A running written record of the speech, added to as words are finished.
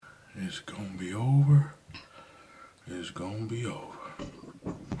It's gonna be over. It's gonna be over.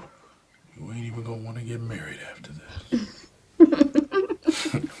 You ain't even gonna want to get married after this.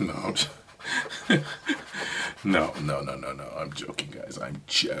 No, I'm just... No. I'm joking, guys. I'm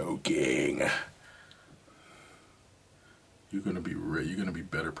joking. You're gonna be You're gonna be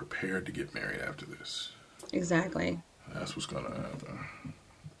better prepared to get married after this. Exactly. That's what's gonna happen.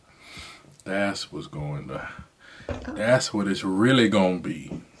 That's what's going to. That's what it's really gonna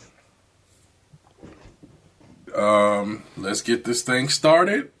be. Let's get this thing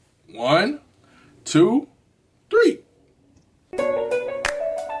started. 1, 2, 3.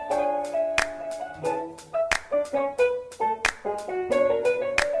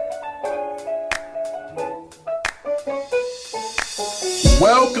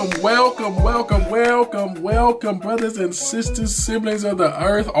 Welcome, brothers and sisters, siblings of the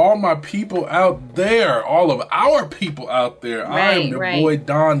earth, all my people out there, all of our people out there. I am your boy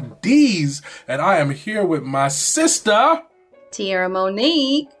Don Dees, and I am here with my sister, Tiara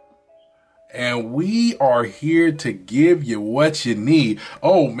Monique. And we are here to give you what you need.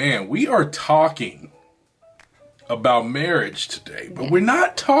 Oh man, we are talking about marriage today, but we're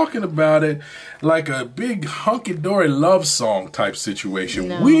not talking about it like a big hunky-dory love song type situation.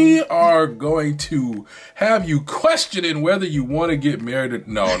 No. We are going to have you questioning whether you want to get married.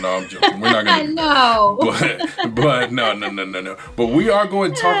 No, I'm joking. We're not going to. No. But no. But we are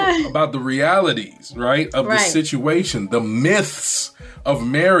going to talk about the realities, right, of the situation, the myths of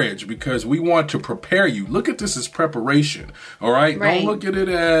marriage, because we want to prepare you. Look at this as preparation, all right? Don't look at it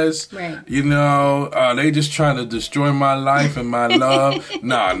as, they just trying to destroy my life and my love.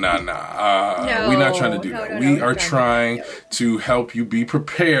 Nah. We're not trying to do that. We are trying to help you be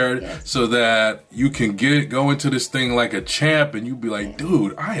prepared so that you can go into this thing like a champ and you be like,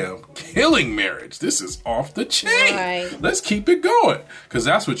 dude, I am killing marriage. This is off the chain. Right. Let's keep it going, because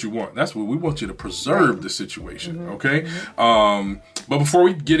that's what you want. That's what we want you to preserve the situation, okay? But before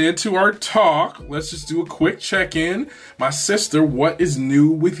we get into our talk, let's just do a quick check-in. My sister, what is new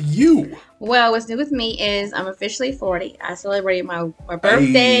with you? Well, what's new with me is I'm officially 40. I celebrated my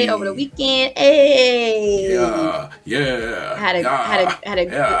birthday over the weekend. Hey. Yeah. Had a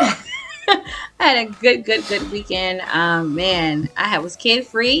good weekend. Man, I was kid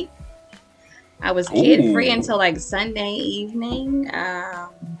free. I was kid free until like Sunday evening.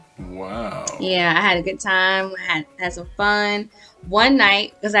 Wow. Yeah, I had a good time. Had some fun. One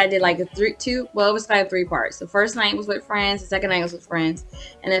night, because I did like it was like 3 parts. The first night was with friends. The second night was with friends.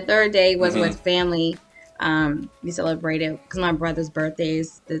 And the third day was with family. We celebrated because my brother's birthday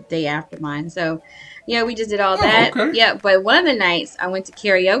is the day after mine. So, yeah, we just did all that. Okay. Yeah, but one of the nights I went to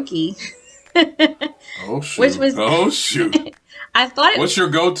karaoke. Oh, shoot. I thought What's your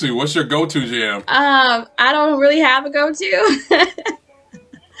go-to? What's your go-to jam? I don't really have a go-to.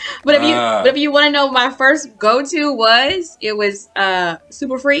 But if you want to know, my first go-to was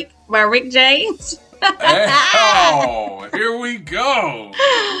Super Freak by Rick James. Oh, here we go.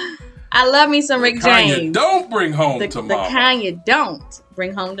 I love me some Rick James. You don't bring home to mama. The kind you don't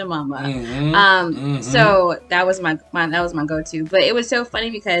bring home to mama. So that was my go-to. But it was so funny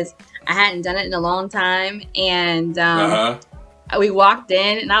because I hadn't done it in a long time, and we walked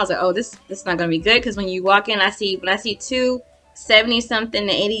in, and I was like, oh, this is not gonna be good, because when you walk in, when I see 2 70-something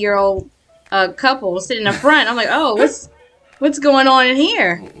to 80-year-old couple sitting in the front. I'm like, oh, what's going on in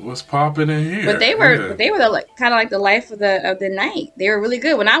here? What's popping in here? But they were kind of like the life of the night. They were really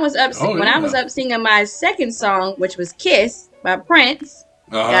good. When I was up singing my second song, which was "Kiss" by Prince.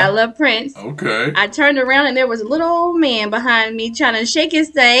 Gotta love Prince. Okay. I turned around and there was a little old man behind me trying to shake his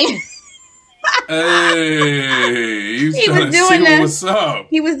thing. Hey, he was doing what's up.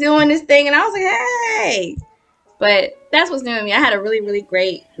 He was doing this thing, and I was like, hey. But that's what's new with me. I had a really, really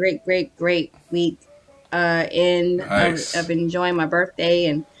great week of enjoying my birthday,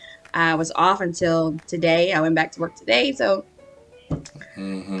 and I was off until today. I went back to work today, so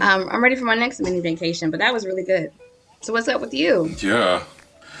I'm ready for my next mini vacation. But that was really good. So what's up with you? Yeah,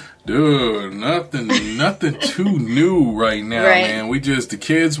 dude, nothing too new right now, man. The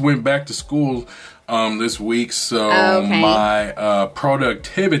kids went back to school this week, so my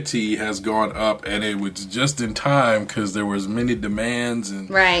productivity has gone up, and it was just in time because there was many demands, and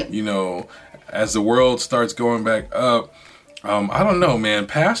as the world starts going back up, I don't know, man.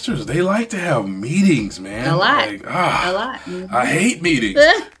 Pastors, they like to have meetings, man. A lot. A lot. I hate meetings,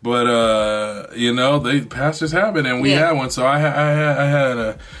 but pastors have it, and we had one. So I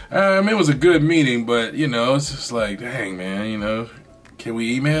had it was a good meeting, but it's just like, dang, man, can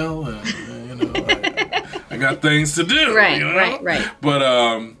we email? I got things to do. Right. But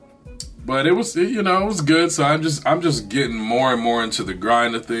But it was, it was good. So I'm just getting more and more into the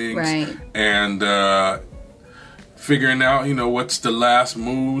grind of things, right? And figuring out, what's the last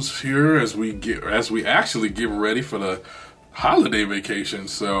moves here as we actually get ready for the holiday vacation.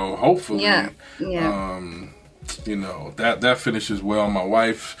 So hopefully, that finishes well. My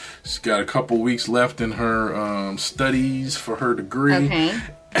wife, she's got a couple weeks left in her studies for her degree. Okay.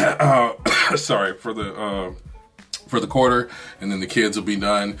 Sorry, for the quarter, and then the kids will be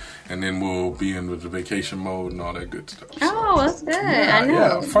done, and then we'll be in with the vacation mode and all that good stuff. Oh, that's good. Yeah, I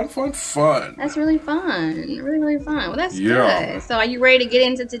know. Yeah, fun. That's really fun. Really fun. Well, that's good. So are you ready to get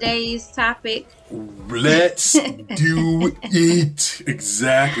into today's topic? Let's do it.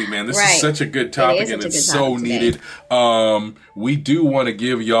 Exactly, man. This is such a good topic, and it's so needed. We do want to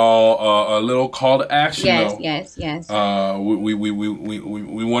give y'all a little call to action, though. Yes. We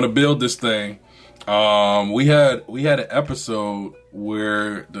want to build this thing. We had an episode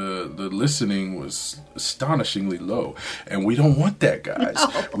where the listening was astonishingly low, and we don't want that, guys. No.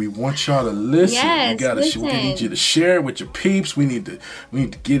 We want y'all to listen. Yes, we need you to share it with your peeps. We need to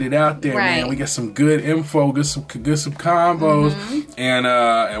get it out there, man. We got some good info, some combos,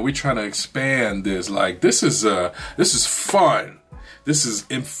 and we're trying to expand this. Like, this is fun. This is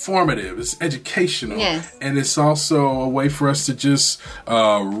informative. It's educational, and it's also a way for us to just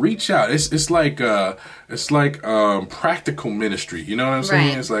reach out. It's like practical ministry. You know what I'm saying?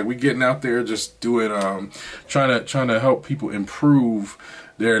 Right. It's like we getting out there just doing, trying to help people improve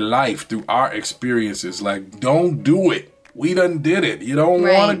their life through our experiences. Like, don't do it. We done did it. You don't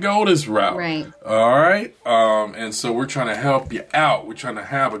want to go this route. Right. All right. And so we're trying to help you out. We're trying to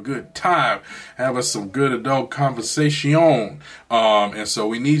have a good time, have us some good adult conversation. And so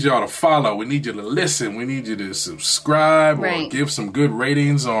we need y'all to follow. We need you to listen. We need you to subscribe or give some good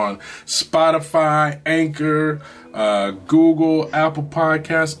ratings on Spotify, Anchor, Google, Apple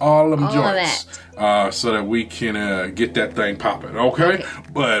Podcasts, all of them joints. So that we can get that thing popping, okay?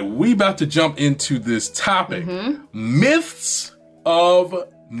 But we about to jump into this topic. Myths of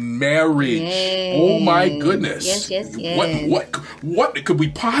marriage. Yay. Oh my goodness. Yes. What could we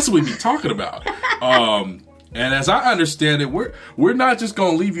possibly be talking about? And as I understand it, we're not just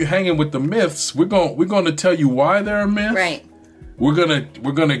gonna leave you hanging with the myths. We're gonna tell you why they're a myth. Right. We're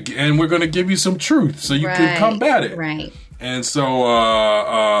gonna give you some truth so you can combat it. Right. And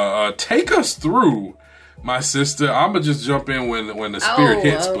so, take us through, my sister. I'm gonna just jump in when the spirit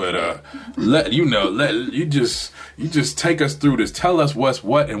hits, but you just take us through this. Tell us what's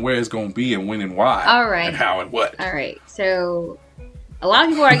what and where it's gonna be and when and why. All right. And how and what. All right. So, a lot of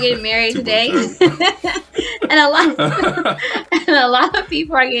people are getting married today, and a lot of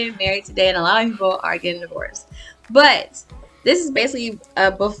people are getting married today, and a lot of people are getting divorced. But this is basically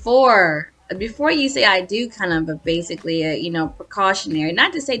before you say I do, kind of basically a precautionary,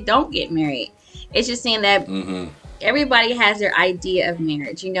 not to say don't get married. It's just saying that everybody has their idea of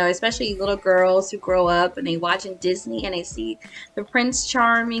marriage, especially little girls who grow up and they watching Disney and they see the Prince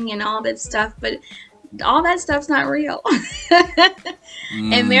Charming and all that stuff, but all that stuff's not real.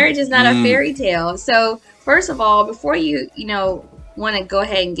 And marriage is not a fairy tale. So first of all, before you want to go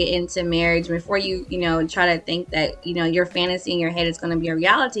ahead and get into marriage, before you try to think that your fantasy in your head is going to be a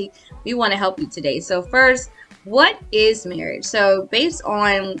reality, we want to help you today. So first, what is marriage? So based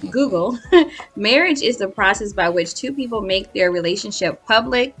on Google, marriage is the process by which two people make their relationship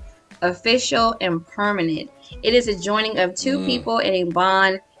public, official, and permanent. It is a joining of two people in a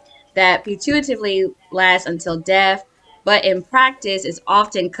bond that putatively lasts until death, but in practice is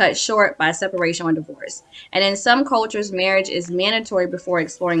often cut short by separation or divorce. And in some cultures, marriage is mandatory before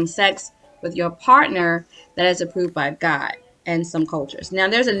exploring sex with your partner that is approved by God in some cultures. Now,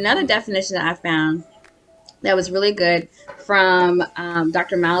 there's another definition that I found that was really good from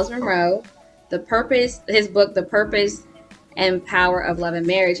Dr. Miles Monroe, his book, The Purpose and Power of Love and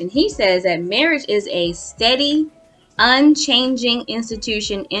Marriage. And he says that marriage is a steady, unchanging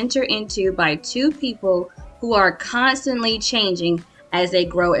institution entered into by two people who are constantly changing as they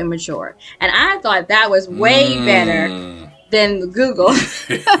grow and mature. And I thought that was way better than Google.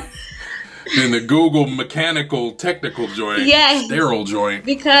 Than the Google mechanical technical joint. Yes. Sterile joint.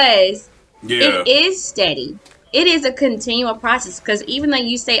 Because it is steady. It is a continual process. Because even though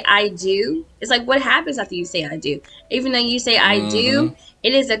you say I do, it's like what happens after you say I do? Even though you say I do,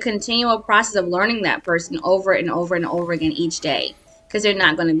 it is a continual process of learning that person over and over and over again each day. Because they're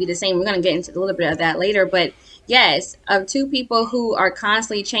not going to be the same. We're going to get into a little bit of that later. But yes, of two people who are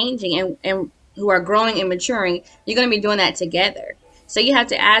constantly changing and who are growing and maturing, you're going to be doing that together. So you have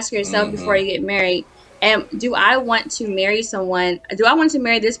to ask yourself before you get married, do I want to marry someone? Do I want to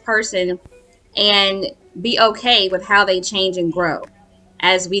marry this person and be okay with how they change and grow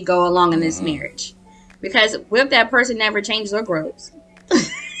as we go along in this marriage. Because what if that person never changes or grows?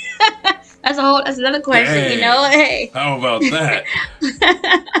 That's another question, Dang. Hey. How about that?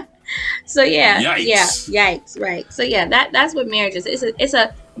 So Yikes. Yikes, right. So that's what marriage is.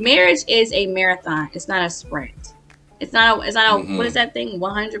 Marriage is a marathon. It's not a sprint. It's not what is that thing?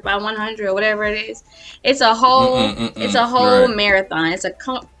 100 by 100 or whatever it is. It's a whole marathon. It's a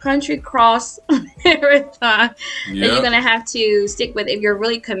country cross marathon that you're going to have to stick with if you're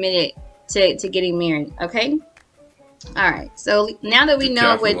really committed to getting married, okay? All right. So now that we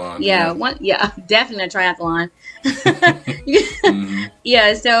know definitely a triathlon.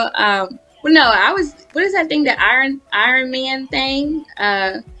 Yeah, so what is that thing, the Iron Man thing?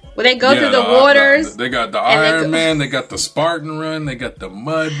 Where they go through the waters. They got the Iron Man, they got the Spartan run, they got the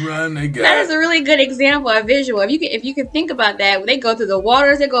mud run, That is a really good example, a visual. If you can think about that, they go through the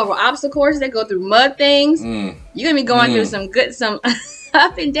waters, they go over obstacle courses, they go through mud things. You're gonna be going through some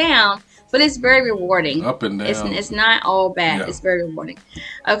up and down. But it's very rewarding. Up and down. It's not all bad. Yeah. It's very rewarding.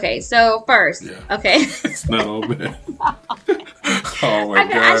 Okay, so first. Yeah. Okay. It's not all bad. Oh my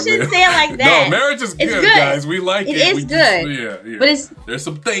God. I shouldn't say it like that. No, marriage is good, guys. We like it. It is good. Yeah. But there's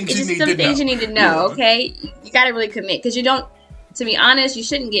some things you need to know, okay? You got to really commit. Because to be honest, you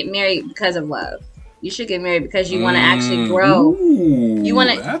shouldn't get married because of love. You should get married because you want to actually grow.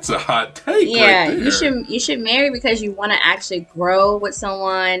 That's a hot take. Yeah, right there. You should marry because you want to actually grow with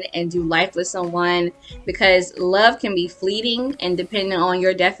someone and do life with someone. Because love can be fleeting, and depending on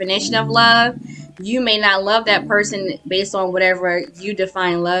your definition of love, you may not love that person based on whatever you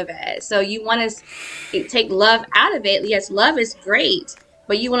define love as. So you want to take love out of it. Yes, love is great,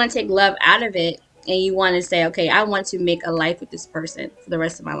 but you want to take love out of it, and you want to say, okay, I want to make a life with this person for the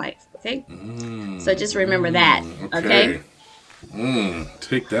rest of my life. Okay, so just remember that. Okay.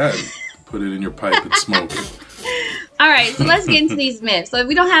 Take that, put it in your pipe and smoke it. All right, so let's get into these myths. So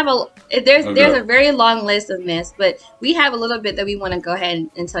we don't have there's a very long list of myths, but we have a little bit that we want to go ahead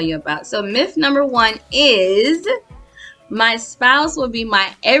and tell you about. So myth number 1 is my spouse will be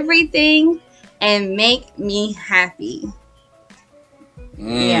my everything and make me happy.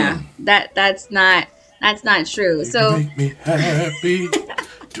 Yeah, that's not true. So make me happy.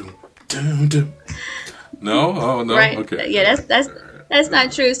 No? Oh, no? Right. Okay. Yeah, that's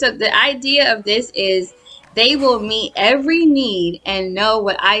not true. So the idea of this is they will meet every need and know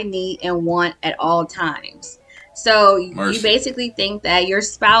what I need and want at all times. So you basically think that your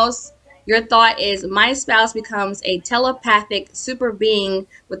thought is my spouse becomes a telepathic super being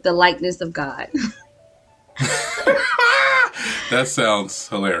with the likeness of God. That sounds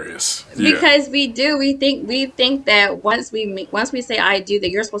hilarious. Because we think that once we say I do, that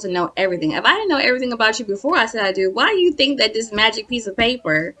you're supposed to know everything. If I didn't know everything about you before I said I do, why do you think that this magic piece of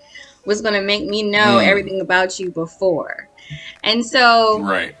paper was going to make me know everything about you before? And so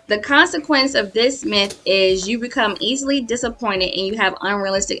the consequence of this myth is you become easily disappointed and you have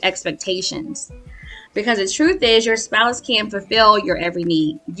unrealistic expectations. Because the truth is your spouse can't fulfill your every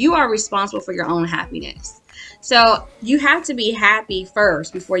need. You are responsible for your own happiness. So you have to be happy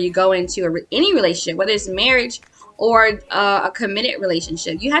first before you go into any relationship, whether it's marriage or a committed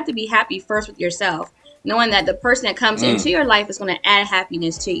relationship. You have to be happy first with yourself, knowing that the person that comes into your life is going to add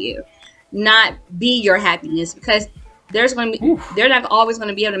happiness to you, not be your happiness, because they're not always going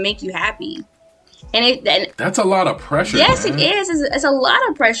to be able to make you happy. And that's a lot of pressure. Yes, man. It is. It's a lot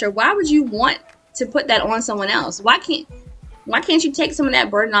of pressure. Why would you want to put that on someone else? Why can't you take some of that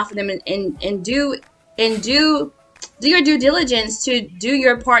burden off of them and do your due diligence to do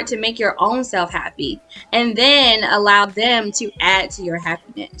your part to make your own self happy, and then allow them to add to your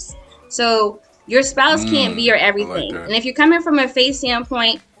happiness. So your spouse can't be your everything. Like, and if you're coming from a faith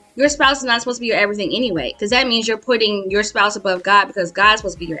standpoint, your spouse is not supposed to be your everything anyway, because that means you're putting your spouse above God, because God's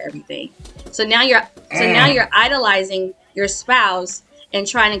supposed to be your everything. So now you're idolizing your spouse and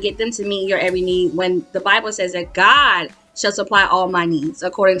trying to get them to meet your every need, when the Bible says that God shall supply all my needs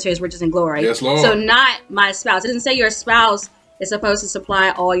according to his riches and glory. Yes, Lord. So not my spouse. It doesn't say your spouse is supposed to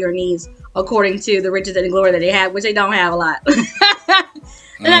supply all your needs according to the riches and glory that they have, which they don't have a lot.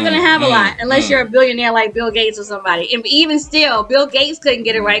 They're not going to have a lot unless you're a billionaire like Bill Gates or somebody. And even still, Bill Gates couldn't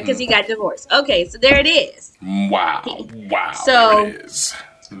get it right because he got divorced. Okay, so there it is. Wow. So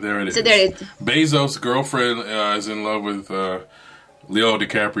there it is. So there it is. Bezos' girlfriend is in love with Leo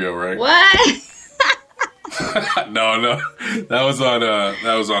DiCaprio, right? What? No, that was on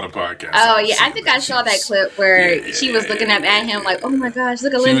a podcast. Oh yeah, I think I saw that clip where she was looking up at him like, "Oh my gosh,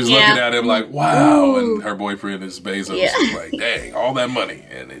 look at Lynn." She was looking at him like, "Wow," Ooh. And her boyfriend is Bezos. Yeah. Like, dang, all that money,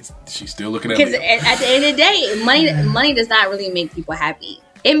 and she's still looking at him. Because at the end of the day, money does not really make people happy.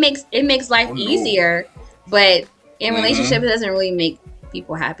 It makes life easier, but in relationship, it doesn't really make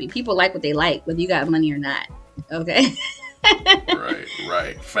people happy. People like what they like, whether you got money or not. Okay.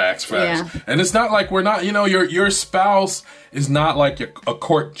 Right. Facts. Yeah. And it's not like we're not, your spouse is not like a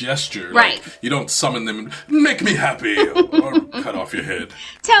court gesture. Right. Like, you don't summon them and make me happy or cut off your head.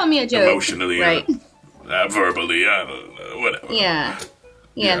 Tell me a joke. Emotionally, right. Verbally, whatever. Yeah.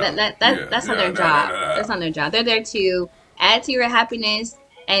 That's not their job. That's not their job. They're there to add to your happiness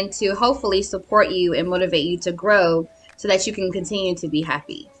and to hopefully support you and motivate you to grow so that you can continue to be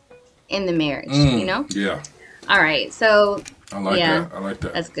happy in the marriage, Yeah. All right, so I like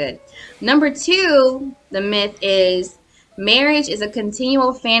that. That's good. Number 2, the myth is marriage is a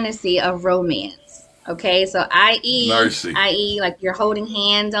continual fantasy of romance. Okay, so i.e., like you're holding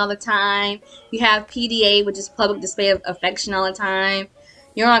hands all the time. You have PDA, which is public display of affection all the time.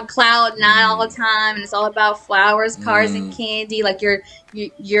 You're on cloud 9 all the time, and it's all about flowers, cards, and candy. Like you're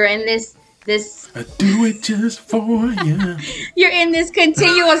in this. I do it just for you. You're in this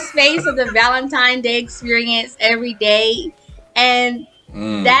continuous space of the Valentine's Day experience every day. And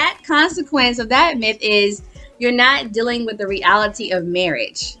that consequence of that myth is you're not dealing with the reality of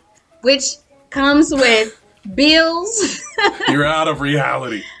marriage, which comes with bills. You're out of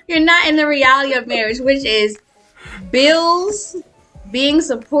reality. You're not in the reality of marriage, which is bills, being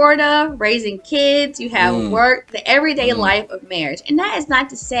supportive, raising kids. You have work, the everyday life of marriage. And that is not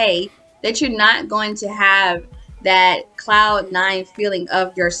to say that you're not going to have that cloud 9 feeling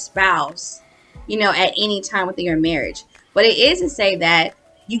of your spouse, at any time within your marriage. But it is to say that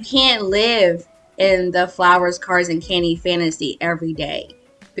you can't live in the flowers, cards, and candy fantasy every day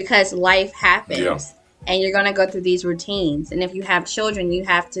because life happens and you're going to go through these routines. And if you have children, you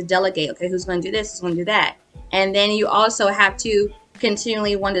have to delegate, okay, who's going to do this, who's going to do that. And then you also have to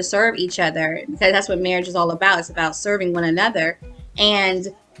continually want to serve each other because that's what marriage is all about. It's about serving one another. And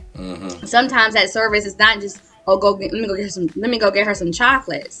sometimes that service is not just, let me go get her some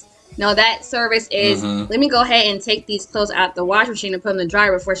chocolates. No, that service is, let me go ahead and take these clothes out the wash machine and put them in the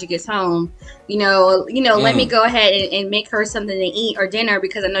dryer before she gets home. Let me go ahead and make her something to eat or dinner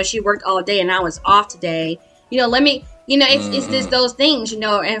because I know she worked all day and I was off today. It's just those things,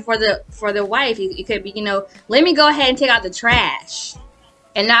 and for the wife, it could be, let me go ahead and take out the trash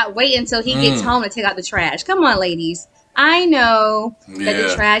and not wait until he gets home to take out the trash. Come on, ladies. I know that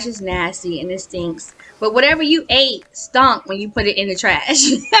the trash is nasty and it stinks, but whatever you ate stunk when you put it in the trash.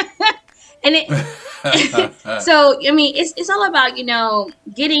 And so, it's all about,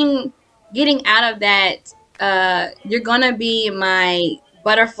 getting out of that. You're going to be my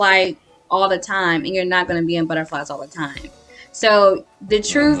butterfly all the time and you're not going to be in butterflies all the time. So the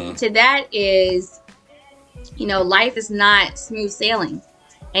truth to that is, life is not smooth sailing.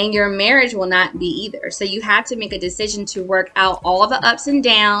 And your marriage will not be either. So you have to make a decision to work out all the ups and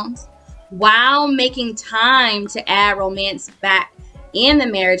downs while making time to add romance back in the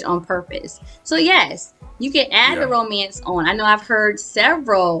marriage on purpose. So yes, you can add the romance on. I know I've heard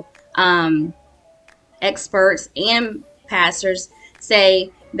several experts and pastors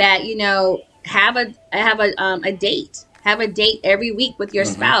say that, have a date. Have a date every week with your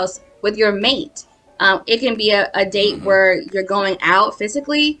spouse, with your mate. It can be a date where you're going out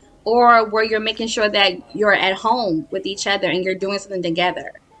physically or where you're making sure that you're at home with each other and you're doing something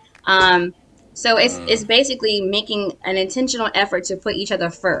together. So it's basically making an intentional effort to put each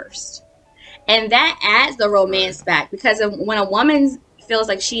other first. And that adds the romance back because when a woman feels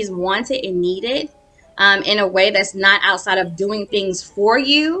like she's wanted and needed in a way that's not outside of doing things for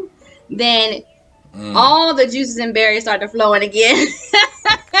you, then all the juices and berries start to flowing again.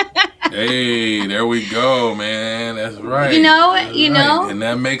 Hey, there we go, man. That's right. And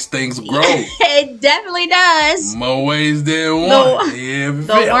that makes things grow. It definitely does. More ways than one.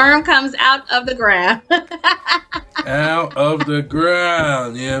 The worm comes out of the ground. Out of the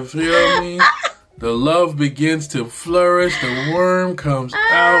ground. You feel me? The love begins to flourish. The worm comes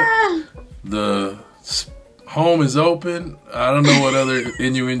out. The home is open. I don't know what other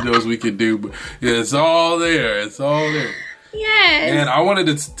innuendos we could do, but it's all there. It's all there. Yes. And I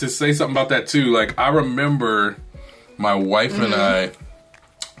wanted to say something about that too. Like, I remember my wife and I,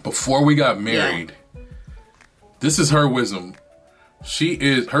 before we got married, this is her wisdom.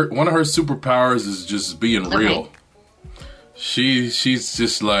 One of her superpowers is just being real. She's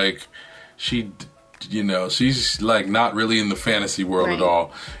just like, she's like not really in the fantasy world at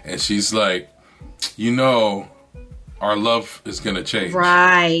all. And she's like, our love is going to change.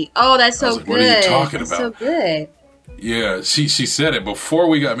 Right. Oh, that's so good. What are you talking about? So good. Yeah, she said it before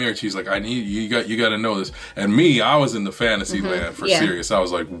we got married. She's like, you got to know this. And me, I was in the fantasy land for serious. I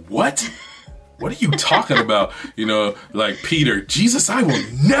was like, what? What are you talking about? Like Peter, Jesus, I will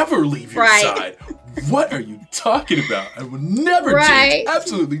never leave your side. what are you talking about? I will never change.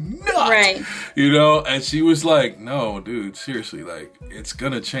 Absolutely not. Right. You know, and she was like, no, dude, seriously, like, it's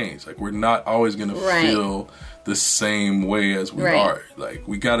going to change. Like, we're not always going to feel the same way as we are. Like,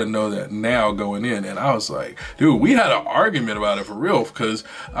 we got to know that now going in. And I was like, dude, we had an argument about it for real, because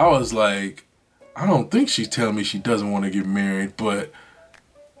I was like, I don't think she's telling me she doesn't want to get married, but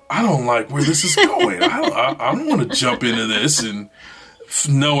I don't like where this is going. I don't want to jump into this and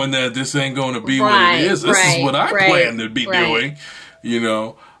knowing that this ain't going to be what it is. This is what I plan to be doing, you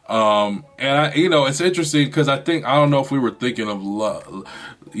know. And I, you know, it's interesting because I don't know if we were thinking of love.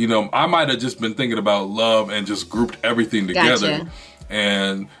 You know, I might have just been thinking about love and just grouped everything together. Gotcha.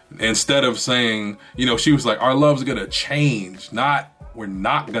 And instead of saying, you know, she was like, our love's going to change, we're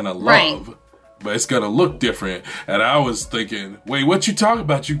not going to love. But it's going to look different. And I was thinking, wait, what you talking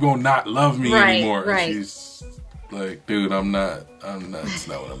about? You going to not love me anymore. Right. And she's like, dude, I'm not, that's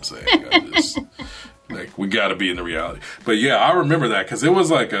not what I'm saying. I just, like, we got to be in the reality. But yeah, I remember that because it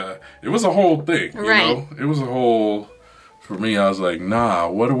was like it was a whole thing, you know? It was a whole, for me, I was like, nah,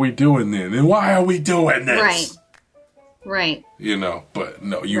 what are we doing then? And why are we doing this? Right. You know, but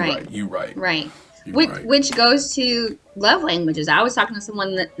no, you're right. Right. Which goes to love languages. I was talking to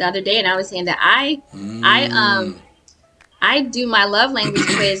someone the other day, and I was saying that I do my love language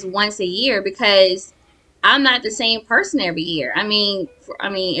quiz once a year because I'm not the same person every year. I mean,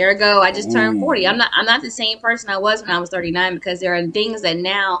 ergo, I just turned 40. I'm not the same person I was when I was 39 because there are things that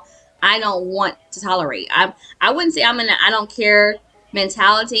now I don't want to tolerate. I wouldn't say I'm in an I don't care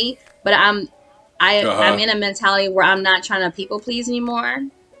mentality, but I'm in a mentality where I'm not trying to people please anymore.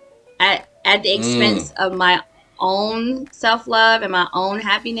 At the expense of my own self-love and my own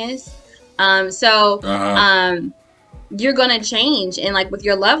happiness. You're going to change. And like with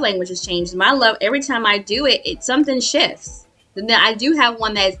your love languages change. My love, every time I do it, something shifts. Then I do have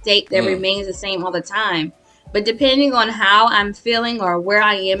one that remains the same all the time. But depending on how I'm feeling or where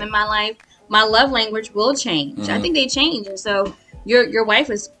I am in my life, my love language will change. I think they change. And so your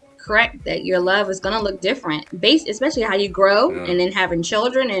wife is correct that your love is going to look different. Especially how you grow and then having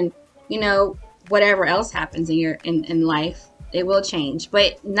children and, you know, whatever else happens in life, it will change,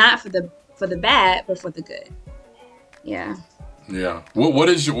 but not for the bad, but for the good. Yeah. Yeah. What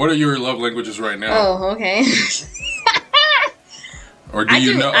are your love languages right now? Oh, okay. Or do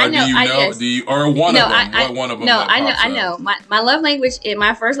you know? Do you or one of them? What one of them? No, I know. My love language.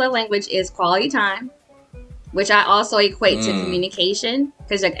 My first love language is quality time, which I also equate to communication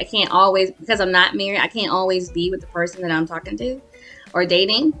because I can't always, because I'm not married, I can't always be with the person that I'm talking to or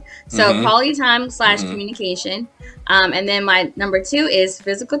dating. So quality time / communication. And then my number 2 is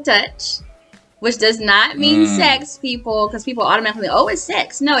physical touch, which does not mean sex, people, because people automatically, it's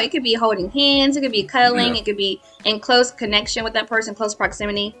sex. No, it could be holding hands. It could be cuddling. It could be in close connection with that person, close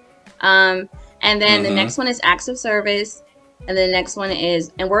proximity. And then the next one is acts of service. And then the next one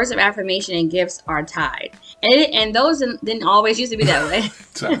is, and words of affirmation and gifts are tied. And those didn't always used to be that way.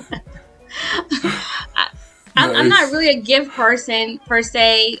 I'm not really a gift person per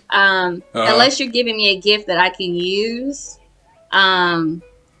se, unless you're giving me a gift that I can use. I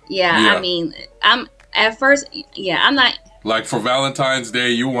mean, I'm not. Like for Valentine's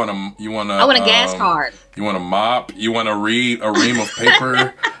Day, I want a gas card. You want a mop? You want a ream of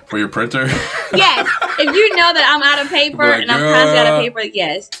paper for your printer? Yes. If you know that I'm out of paper and I'm constantly out of paper,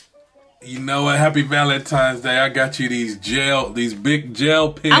 yes. You know what? Happy Valentine's Day. I got you these big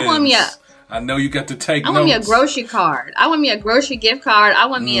gel pens. I want me I know you got to take notes. I want me a grocery card. I want me a grocery gift card. I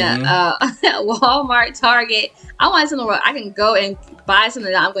want me a Walmart, Target. I want something where I can go and buy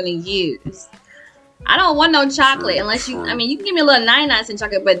something that I'm going to use. I don't want no chocolate unless you, I mean, you can give me a little 99-cent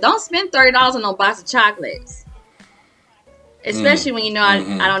chocolate, but don't spend $30 on no box of chocolates. Especially when you know I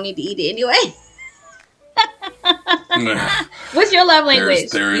don't need to eat it anyway. What's your love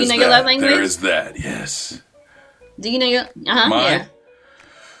language? There is your love language? There is that, yes. Do you know your, mine? Yeah.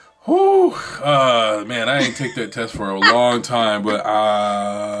 Whew, man, I ain't take that test for a long time, but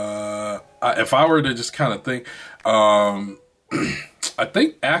if I were to just kind of think, I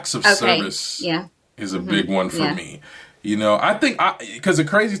think acts of service is a big one for me. You know, I think because the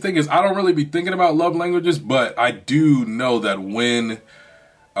crazy thing is I don't really be thinking about love languages, but I do know that when,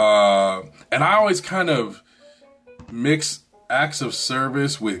 and I always kind of mix acts of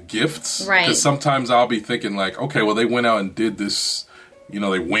service with gifts. Right. Because sometimes I'll be thinking like, okay, well, they went out and did this. You know,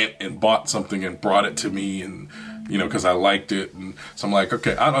 they went and bought something and brought it to me, and you know, because I liked it, and so I'm like,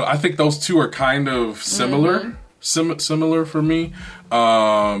 okay, I think those two are kind of similar, similar for me,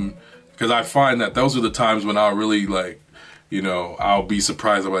 because I find that those are the times when I really like I'll be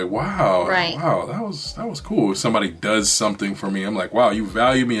surprised. I'm like, wow, that was cool. If somebody does something for me, I'm like, wow, you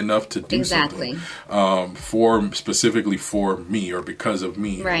value me enough to do something specifically for me or because of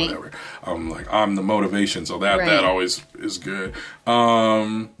me or whatever. I'm like, I'm the motivation, so that always is good.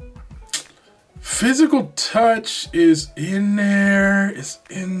 Physical touch is in there. It's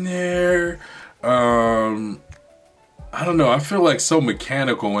in there. I don't know. I feel like so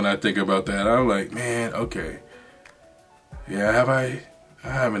mechanical when I think about that. I'm like, man, okay. Yeah, I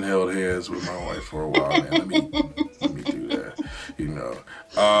haven't held hands with my wife for a while, man. Let me do that,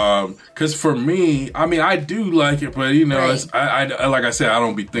 Because for me, I mean, I do like it, but it's, I like I said, I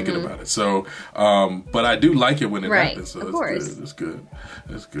don't be thinking about it. So, but I do like it when it happens. So of course. It's good.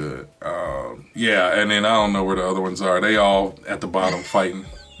 Yeah, and then I don't know where the other ones are. They all at the bottom fighting.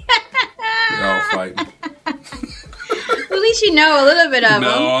 They all fighting. At least you know a little bit of them.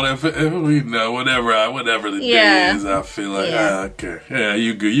 Whatever the day is, I feel like, okay, yeah,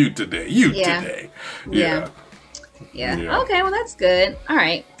 you good, you today. Yeah. Okay, well, that's good. All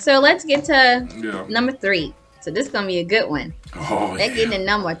right, so let's get to number 3. So this is going to be a good one. Oh, Let's get to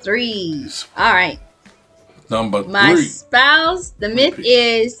number 3. All right. Number 3. My spouse, the myth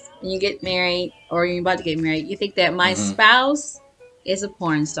is when you get married or you're about to get married, you think that my spouse is a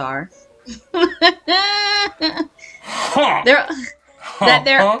porn star. They're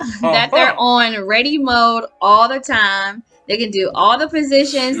on ready mode all the time. They can do all the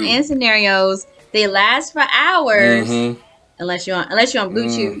positions and scenarios. They last for hours, unless you're on Blue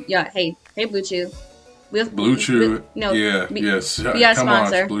Chew. Yeah, hey Blue Chew. Blue Chew. Yes. Be our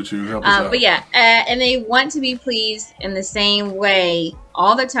sponsor. Blue Chew, help us out. But yeah, and they want to be pleased in the same way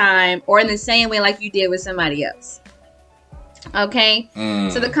all the time, or in the same way like you did with somebody else. Okay,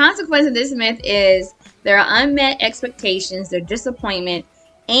 so the consequence of this myth is there are unmet expectations, their disappointment,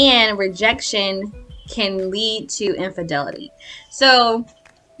 and rejection can lead to infidelity. So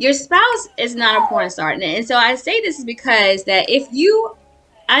your spouse is not a porn star, and so I say this is because that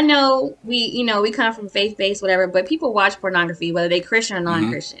I know we come from faith-based whatever, but people watch pornography whether they Christian or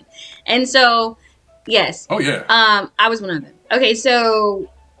non-Christian, and so yes, I was one of them. Okay, so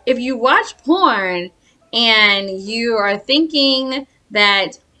if you watch porn and you are thinking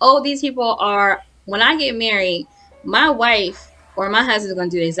that, these people are, when I get married, my wife or my husband is going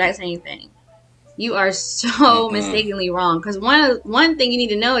to do the exact same thing. You are so mistakenly wrong. Because one thing you need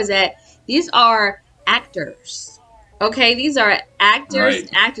to know is that these are actors. Okay? These are actors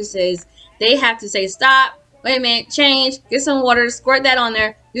and actresses. They have to say, stop, wait a minute, change, get some water, squirt that on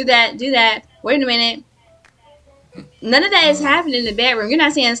there, do that, wait a minute. None of that is happening in the bedroom. You're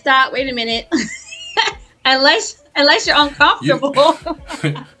not saying, stop, wait a minute. Unless you're uncomfortable.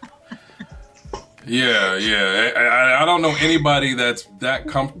 I don't know anybody that's that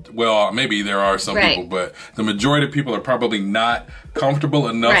comfortable. Well, maybe there are some people, but the majority of people are probably not comfortable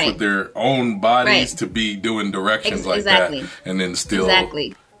enough with their own bodies to be doing directions like that, and then still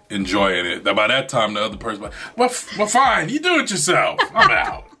enjoying it. By that time, the other person's like, well, fine, you do it yourself. I'm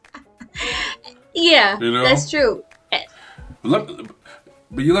out. Yeah, that's true. But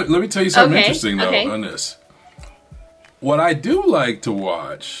let me tell you something interesting though on this. What I do like to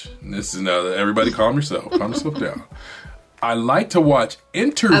watch, and this is another, everybody calm yourself down. I like to watch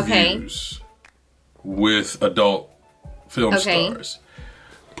interviews with adult film stars.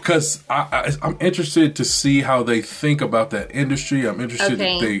 Because I'm interested to see how they think about that industry. I'm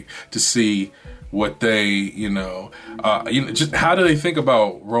interested to see what they, just how do they think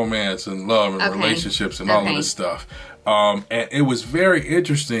about romance and love and relationships and all of this stuff. And it was very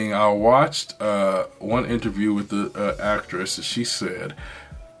interesting. I watched one interview with the actress, and she said,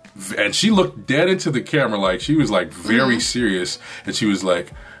 and she looked dead into the camera, like she was like very serious, and she was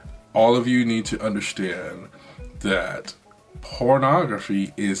like, all of you need to understand that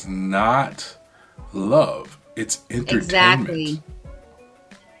pornography is not love, it's entertainment. Exactly.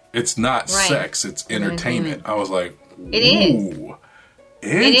 It's not sex, it's entertainment. I was like, ooh, it is.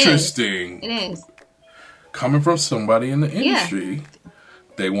 Interesting. It is. Coming from somebody in the industry,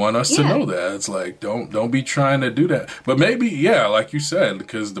 they want us to know that. It's like, don't be trying to do that. But maybe, like you said,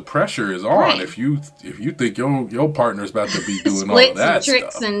 because the pressure is on. Right. If you think your partner's about to be doing all of that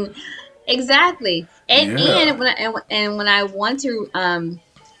tricks stuff. And exactly. And when I want to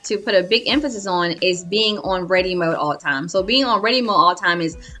put a big emphasis on is being on ready mode all the time. So being on ready mode all the time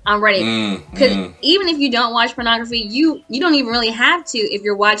is I'm ready. Because even if you don't watch pornography, you don't even really have to if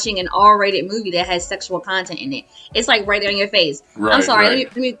you're watching an R-rated movie that has sexual content in it. It's like right there in your face. Right, I'm sorry.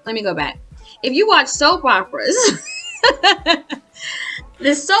 Right. Let me go back. If you watch soap operas,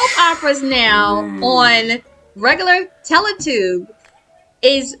 the soap operas now on regular Teletube,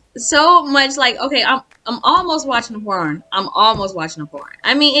 is so much like, okay, I'm almost watching porn.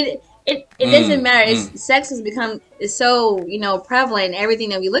 I mean, it doesn't matter. Sex has become so, prevalent in everything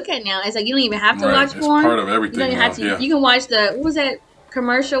that we look at now. It's like you don't even have to watch porn. It's part of everything. You don't have to. You can watch what was that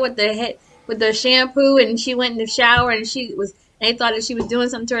commercial with the shampoo, and she went in the shower and they thought that she was doing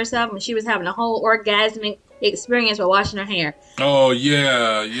something to herself, and she was having a whole orgasmic experience while washing her hair. Oh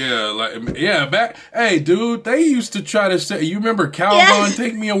yeah. Hey, dude, they used to try to say. You remember Calgon,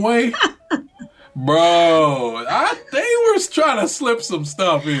 Take Me Away? Bro, they were trying to slip some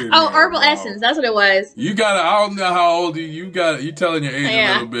stuff in. Oh, Herbal Essence, that's what it was. I don't know how old you telling your age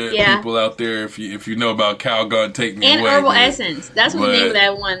a little bit. Yeah. People out there, if you know about Calgon, Take Me Away. And Herbal Essence, that's what the name of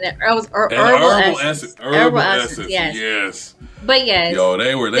that one. That was Herbal Essence. Herbal Essence, yes. But yes,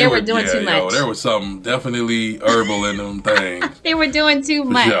 they were doing too much. There was something definitely herbal in them things. They were doing too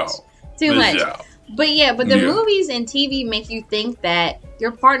much. Too much. But the movies and TV make you think that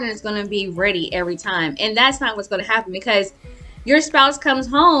your partner is going to be ready every time. And that's not what's going to happen, because your spouse comes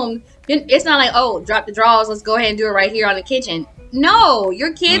home. It's not like, oh, drop the drawers, let's go ahead and do it right here on the kitchen. No,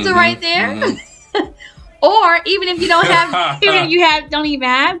 your kids are right there. Or even if you don't have, don't even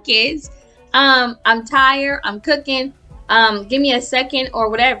have kids. I'm tired, I'm cooking. Give me a second or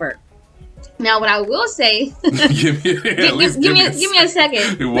whatever. Now, what I will say, give me a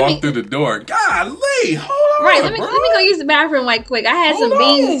second. You walk through the door. Golly, hold on. Right, let me go use the bathroom right quick. I had some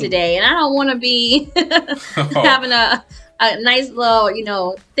beans today, and I don't want to be having a nice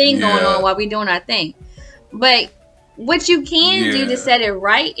little thing going on while we're doing our thing. But what you can do to set it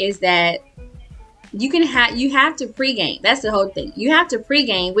right is that you have to pregame. That's the whole thing. You have to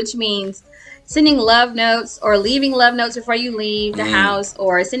pregame, which means sending love notes or leaving love notes before you leave the house,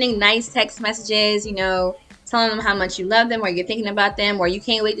 or sending nice text messages, telling them how much you love them, or you're thinking about them, or you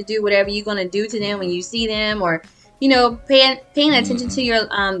can't wait to do whatever you're going to do to them when you see them, or, paying attention to your,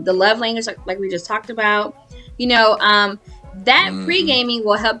 the love language like we just talked about. That pre-gaming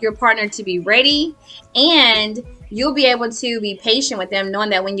will help your partner to be ready, and you'll be able to be patient with them, knowing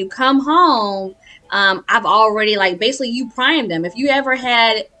that when you come home, I've already basically you primed them. If you ever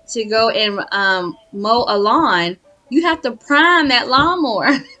had to go and mow a lawn, you have to prime that lawnmower.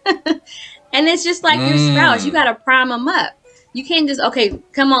 And it's just like your spouse. You got to prime them up. You can't just, okay,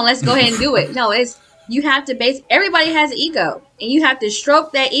 come on, let's go ahead and do it. No, you have to everybody has an ego, and you have to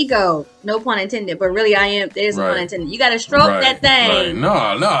stroke that ego. No pun intended, but really there's a pun intended. You got to stroke that thing.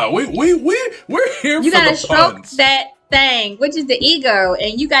 Right. No, we're here you for the puns. You got to stroke that thing, which is the ego,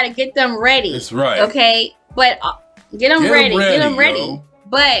 and you got to get them ready. That's right. Okay? But get them ready. Get them ready. Yo.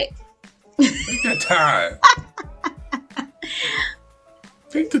 But take your time.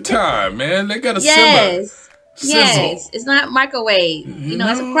 Take the time, man. They gotta simmer. Yes. It's not microwave.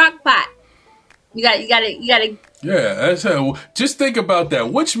 It's a crock pot. You gotta. Yeah, that's how. Just think about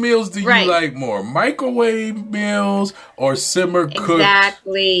that. Which meals do you like more? Microwave meals or simmer cooked?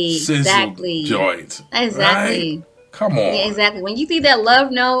 Exactly. Joints. Exactly. Right? Come on. Yeah, exactly. When you see that love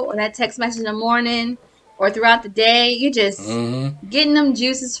note or that text message in the morning or throughout the day, you're just getting them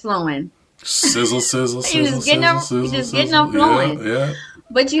juices flowing. Sizzle. You're just getting them flowing. Yeah.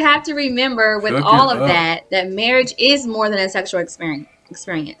 But you have to remember with all of that marriage is more than a sexual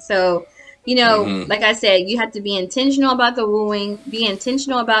experience. So, like I said, you have to be intentional about the wooing, be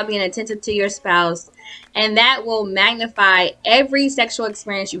intentional about being attentive to your spouse, and that will magnify every sexual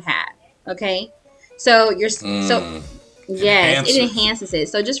experience you have. Okay? So yes, it enhances it.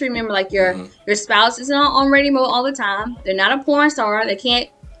 So just remember, your spouse isn't on ready mode all the time. They're not a porn star. You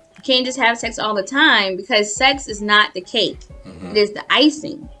can't just have sex all the time, because sex is not the cake. It is the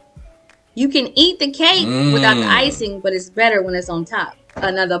icing. You can eat the cake without the icing, but it's better when it's on top.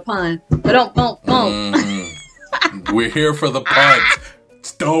 Another pun. But don't. We're here for the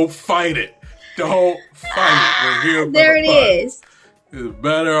puns. Don't fight it. We're here for there the it puns. Is. It's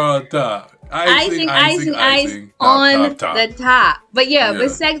better on top. Icing on top. The top. But but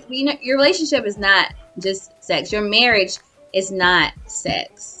sex, your relationship is not just sex. Your marriage is not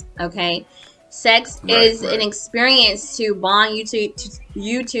sex. Okay? Sex is an experience to bond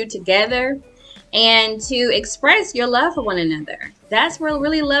you two together and to express your love for one another. That's where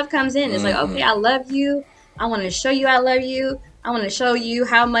really love comes in. It's like, okay, I love you. I want to show you I love you. I want to show you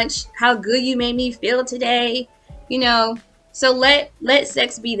how good you made me feel today. So let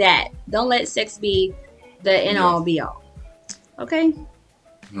sex be that. Don't let sex be the end all be all. Okay?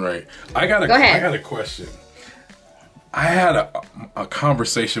 Right. I got a question. I had a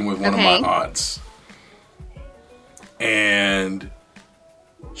conversation with one of my aunts, and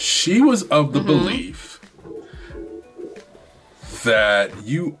she was of the belief that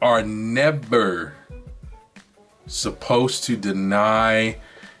you are never supposed to deny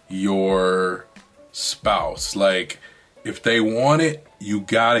your spouse? Like, if they want it, you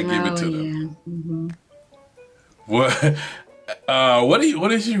gotta give it to them. Mm-hmm. What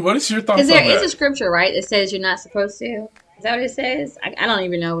is your thoughts on that? Is a scripture, right, that says you're not supposed to? Is that what it says? I don't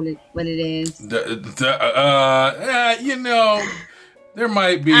even know what it is. There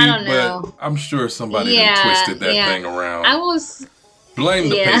might be, but I'm sure somebody twisted that thing around. Blame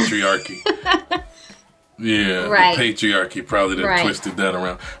the patriarchy. Right. The patriarchy probably twisted that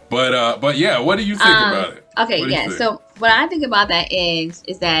around. But yeah, what do you think about it? Okay, so what I think about that is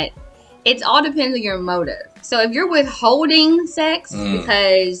that it all depends on your motive. So if you're withholding sex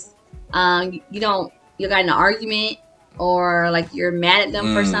because you got in an argument or like you're mad at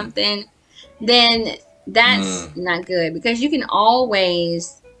them for something, then that's not good, because you can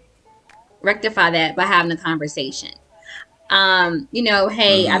always rectify that by having a conversation. Hey,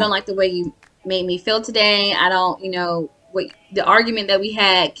 I don't like the way you made me feel today. I don't, what the argument that we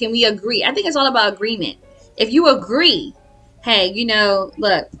had, can we agree? I think it's all about agreement. If you agree, hey,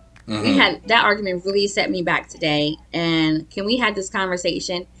 look, we had that argument really set me back today, and can we have this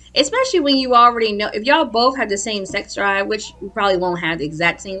conversation? Especially when you already know, if y'all both have the same sex drive, which we probably won't have the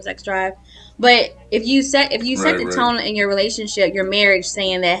exact same sex drive, but if you set the tone in your relationship, your marriage,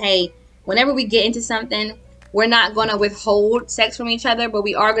 saying that, hey, whenever we get into something, we're not going to withhold sex from each other, but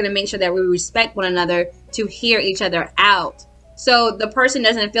we are going to make sure that we respect one another to hear each other out. So the person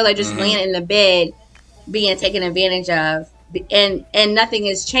doesn't feel like just laying in the bed being taken advantage of, and nothing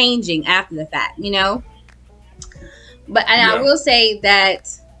is changing after the fact, But I will say that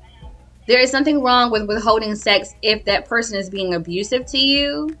there is something wrong with withholding sex if that person is being abusive to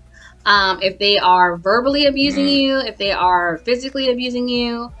you, if they are verbally abusing you, if they are physically abusing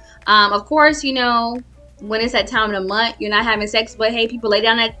you. Of course, when it's that time of the month, you're not having sex, but hey, people lay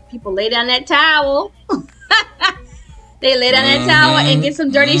down that towel. They lay down that towel and get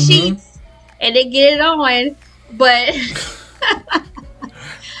some dirty sheets, and they get it on. But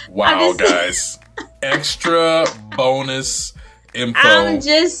wow, guys, extra bonus info. I'm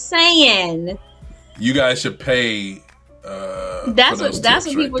just saying, you guys should pay. That's what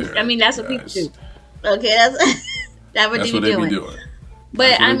people. There, I mean, that's what people do. Okay, that's what they be doing.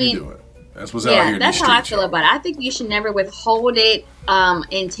 But I mean, that's what's out here. That's how I feel about it. I think you should never withhold it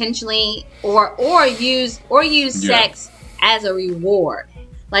intentionally, or use sex as a reward.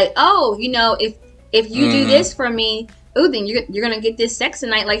 Like, if you do this for me, then you're gonna get this sex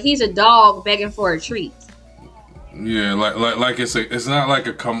tonight. Like he's a dog begging for a treat. Yeah, like it's not like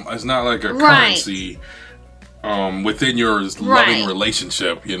a currency within your loving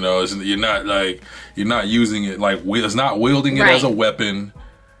relationship. You're not using it like it's not wielding it as a weapon.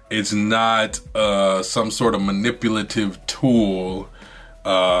 It's not some sort of manipulative tool.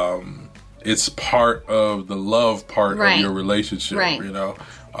 It's part of the love part of your relationship. Right.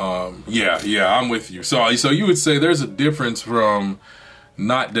 I'm with you. So you would say there's a difference from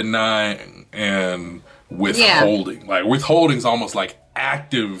not denying and withholding. Like withholding is almost like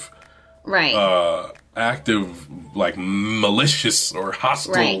active, like malicious or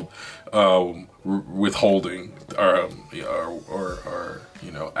hostile withholding, or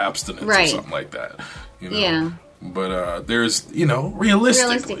abstinence or something like that. Yeah. But there's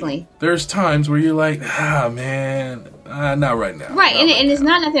realistically, there's times where you're like, man, not right now. Right, and it's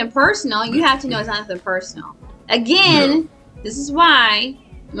not nothing personal. You have to know it's not nothing personal. Again, this is why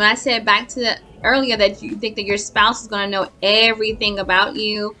when I said back to earlier that you think that your spouse is going to know everything about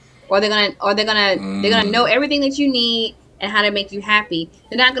you, or they're gonna know everything that you need and how to make you happy.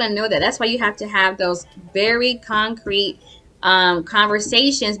 They're not going to know that. That's why you have to have those very concrete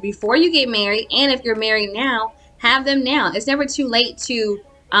conversations before you get married, and if you're married now, have them now. It's never too late to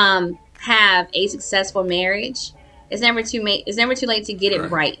have a successful marriage. It's never too late to get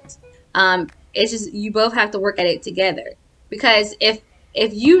it right. It's just you both have to work at it together. Because if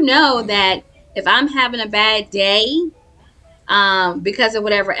you know that if I'm having a bad day because of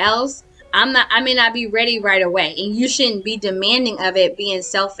whatever else, I may not be ready right away, and you shouldn't be demanding of it being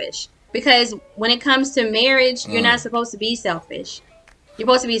selfish. Because when it comes to marriage, you're not supposed to be selfish. You're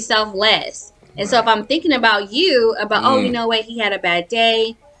supposed to be selfless. And so if I'm thinking about you, he had a bad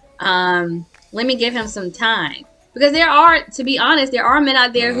day, let me give him some time. Because to be honest, there are men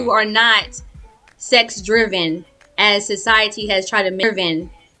out there who are not sex driven as society has tried to make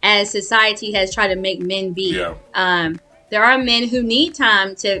men be. Yeah. There are men who need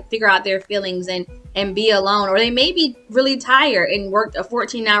time to figure out their feelings and be alone, or they may be really tired and worked a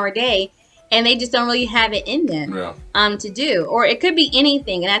 14-hour day and they just don't really have it in them to do. Or it could be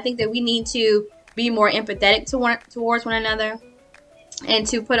anything. And I think that we need to be more empathetic towards one another and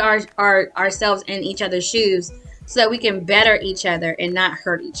to put ourselves in each other's shoes so that we can better each other and not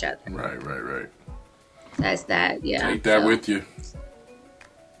hurt each other. Right. That's that. Yeah. Take that with you.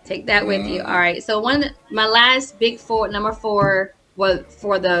 Take that with you. All right. So my last big number 4 was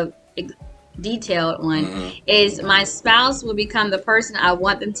for the detailed one is my spouse will become the person I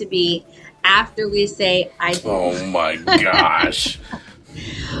want them to be after we say I do. Oh my gosh.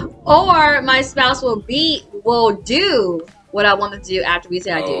 Or my spouse will do what I want them to do after we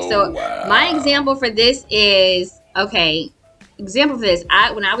say I do. So my example for this is when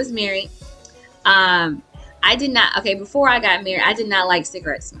I was married, I did not, before I got married, I did not like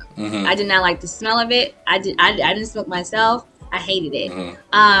cigarette smoke. I did not like the smell of it. I didn't smoke myself. I hated it.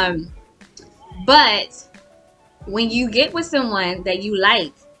 But when you get with someone that you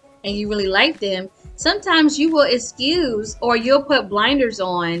like and you really like them, sometimes you will excuse or you'll put blinders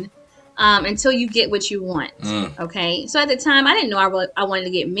on until you get what you want. Okay. So at the time, I didn't know I wanted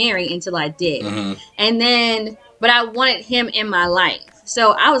to get married until I did. But I wanted him in my life.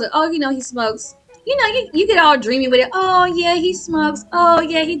 So I was like, oh, he smokes. You get all dreamy with it. Oh, yeah, he smokes. Oh,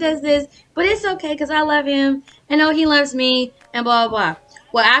 yeah, he does this. But it's okay because I love him. And he loves me and blah, blah, blah.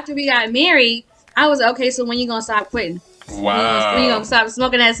 Well, after we got married, I was like, okay, so when you going to stop quitting? Wow. When you going to stop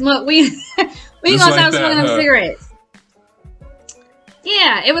smoking that smoke? When you going to stop smoking them cigarettes?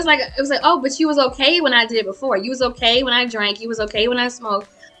 Yeah, it was like, oh, but you was okay when I did it before. You was okay when I drank. You was okay when I smoked.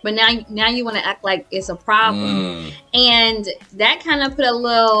 But now you want to act like it's a problem. And that kind of put a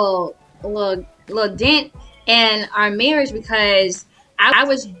little dent in our marriage because I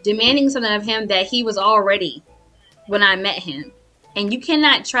was demanding something of him that he was already when I met him. And you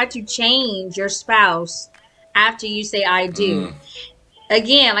cannot try to change your spouse after you say I do.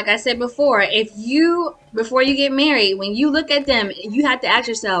 Again, like I said before, before you get married, when you look at them, you have to ask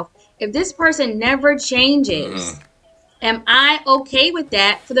yourself, if this person never changes, am I okay with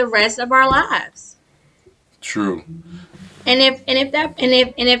that for the rest of our lives? True. And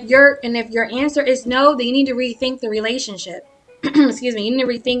if your answer is no, then you need to rethink the relationship. Excuse me. You need to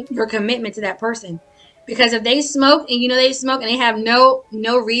rethink your commitment to that person, because if they smoke and they smoke and they have no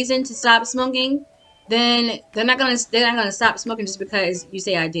reason to stop smoking, then they're not gonna stop smoking just because you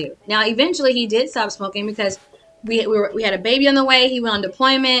say I do. Now, eventually, he did stop smoking because we had a baby on the way. He went on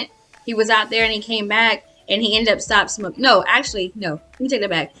deployment. He was out there and he came back. And he ended up stopped smoking. No. Let me take that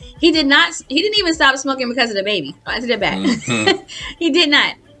back. He didn't even stop smoking because of the baby. I take that back. He did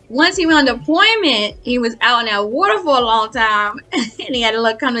not. Once he went on deployment, he was out in that water for a long time, and he had a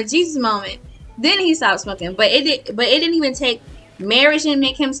little come to Jesus moment. Then he stopped smoking. But it didn't even take marriage didn't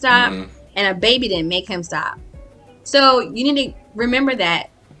make him stop, and a baby didn't make him stop. So you need to remember that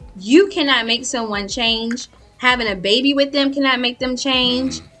you cannot make someone change. Having a baby with them cannot make them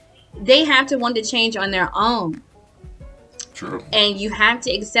change. They have to want to change on their own. True. And you have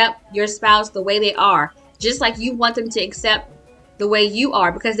to accept your spouse the way they are, just like you want them to accept the way you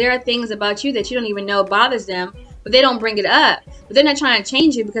are, because there are things about you that you don't even know bothers them, but they don't bring it up. But they're not trying to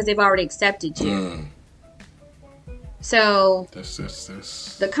change you because they've already accepted you. So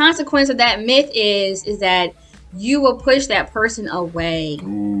the consequence of that myth is that you will push that person away.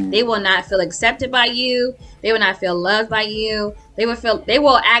 They will not feel accepted by you. They will not feel loved by you. They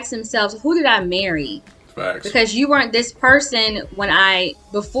will ask themselves, who did I marry? Facts. Because you weren't this person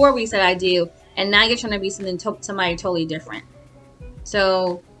before we said I do, and now you're trying to be somebody totally different.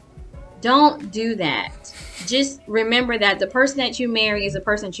 So don't do that. Just remember that the person that you marry is the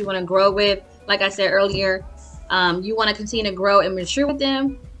person that you want to grow with. Like I said earlier, you want to continue to grow and mature with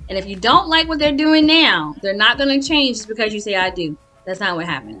them. And if you don't like what they're doing now, they're not going to change just because you say I do. That's not what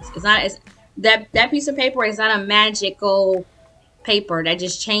happens. That piece of paper is not a magical paper that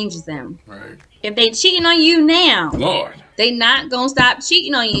just changes them. Right. If they cheating on you now, Lord, they not going to stop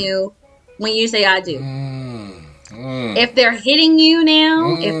cheating on you when you say I do. If they're hitting you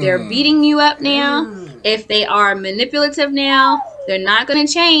now, if they're beating you up now, if they are manipulative now, they're not going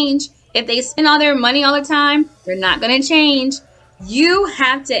to change. If they spend all their money all the time, they're not going to change. You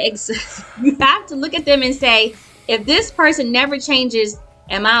have to look at them and say, if this person never changes,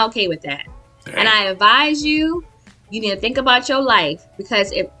 am I okay with that? Damn. And I advise you need to think about your life,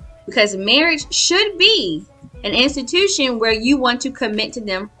 because marriage should be an institution where you want to commit to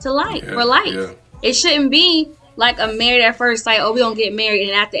them for life. Yeah. It shouldn't be like a married at first sight. Oh, we gonna get married,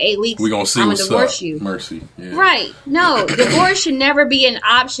 and after 8 weeks, I'm gonna divorce you. Mercy. Yeah. Right? No, divorce should never be an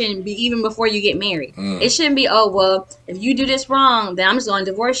option, even before you get married. It shouldn't be. Oh well, if you do this wrong, then I'm just gonna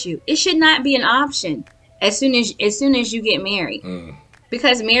divorce you. It should not be an option as soon as you get married,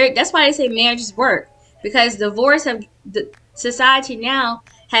 because marriage. That's why they say marriages work, because society now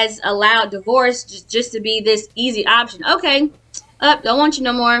has allowed divorce just to be this easy option. Okay, Up, don't want you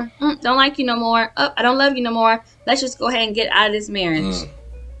no more. Don't like you no more. Up, I don't love you no more. Let's just go ahead and get out of this marriage.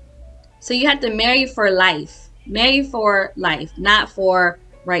 So you have to marry for life. Marry for life, not for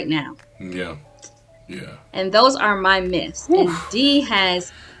right now. Yeah. Yeah. And those are my myths. Whew. And D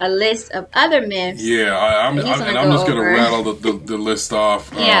has a list of other myths. Yeah, I'm just going to rattle the list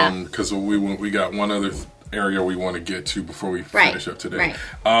off. Because we got one other area we want to get to before we finish up today.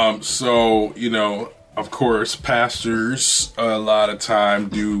 Right. So, of course, pastors a lot of time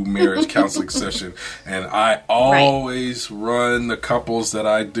do marriage counseling session. And I always run the couples that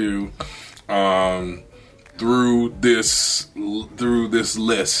I do through this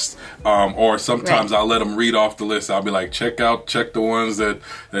list, or sometimes I'll let them read off the list. I'll be like, check the ones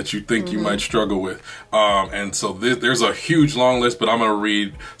that you think you might struggle with, and so there's a huge long list, but I'm gonna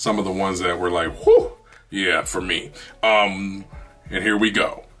read some of the ones that were like, whew, yeah, for me. And here we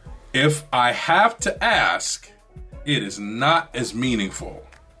go. If I have to ask, it is not as meaningful.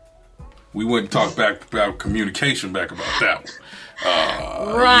 We wouldn't talk about communication back about that one.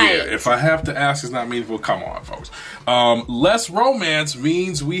 Yeah, if I have to ask, it's not meaningful. Come on, folks. Less romance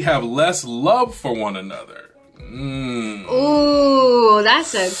means we have less love for one another. Ooh,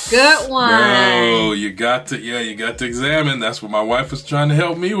 that's a good one. Bro, you got to examine. That's what my wife was trying to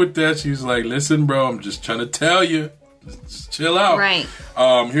help me with that. She was like, listen, bro, I'm just trying to tell you. Just chill out. Right.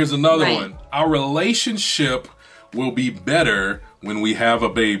 Here's another one. Our relationship will be better when we have a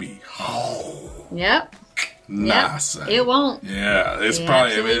baby. Yep. Nah, yep. It won't. Yeah, it's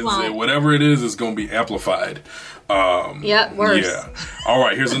probably whatever it is going to be amplified. Worse. Yeah. All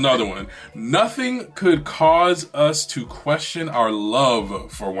right, here's another one. Nothing could cause us to question our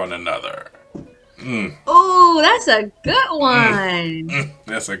love for one another. Oh, that's a good one.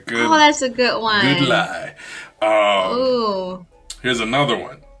 That's a good. Oh, that's a good one. Good lie. Here's another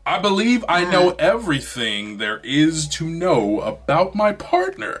one. I believe I know everything there is to know about my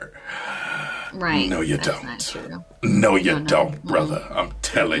partner. Right. No, you don't. No, you don't, brother. I'm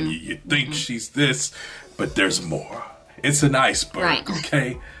telling you. You think she's this, but there's more. It's an iceberg,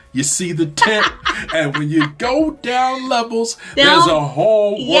 okay? You see the tent, and when you go down levels, there's a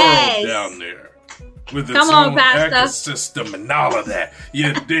whole world down there. With its own ecosystem and all of that.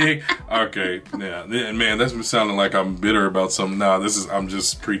 You dig? Okay, yeah. Man, that's been sounding like I'm bitter about something. Nah, I'm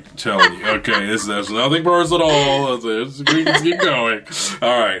just telling you. Okay, there's nothing personal. We can keep going.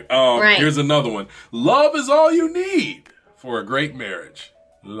 All right. Here's another one. Love is all you need for a great marriage.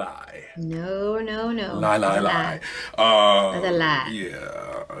 Lie. No. Lie. That's a lie.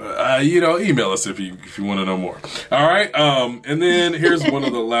 Yeah. Email us if you want to know more. All right. And then here's one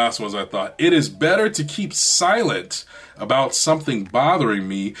of the last ones I thought. It is better to keep silent about something bothering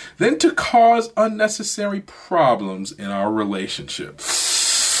me than to cause unnecessary problems in our relationship.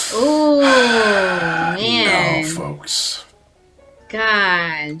 Ooh, man. No, folks.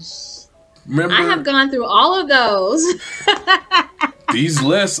 Gosh. Remember, I have gone through all of those. These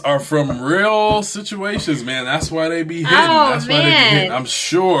lists are from real situations, man. That's why they be hidden. Why they be hidden. I'm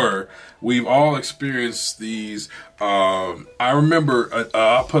sure we've all experienced these. I remember.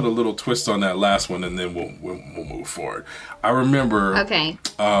 I'll put a little twist on that last one, and then we'll move forward. I remember. Okay.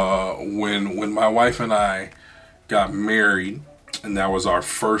 When my wife and I got married, and that was our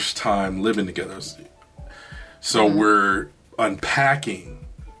first time living together. So we're unpacking.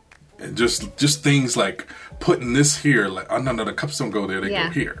 And just things like putting this here, like, oh, no, the cups don't go there, they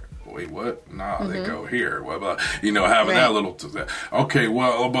go here. Wait, what? No, they go here. What about, having that little, okay,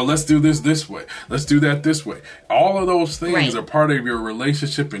 well, but let's do this way. Let's do that this way. All of those things are part of your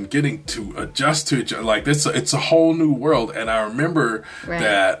relationship and getting to adjust to each other. Like, it's a whole new world. And I remember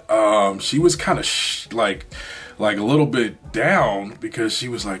that she was kind of like a little bit down because she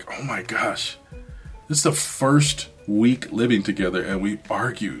was like, oh my gosh, this is the first week living together and we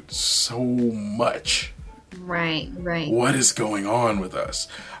argued so much. Right. What is going on with us?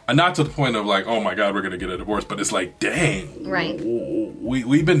 Not to the point of like, oh my God, we're going to get a divorce, but it's like, dang. Right.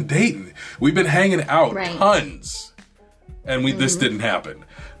 We've been dating. We've been hanging out tons. And this didn't happen.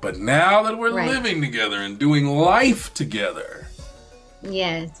 But now that we're living together and doing life together.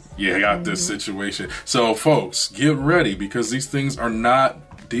 Yes. You got this situation. So folks, get ready because these things are not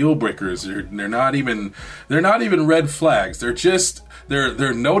deal breakers. They're not even red flags. They're just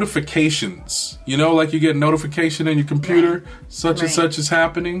they're notifications. Like you get a notification in your computer, such and such is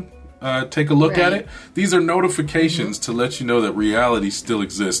happening. Take a look at it. These are notifications to let you know that reality still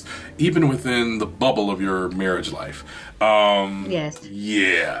exists, even within the bubble of your marriage life. Yes.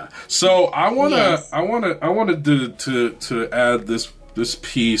 Yeah. So I wanted to add this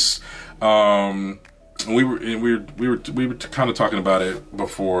piece. we were kind of talking about it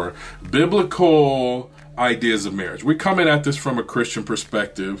before. Biblical ideas of marriage. We're coming at this from a Christian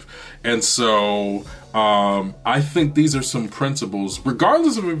perspective, and so I think these are some principles,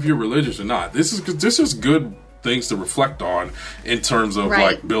 regardless of if you're religious or not. This is good things to reflect on in terms of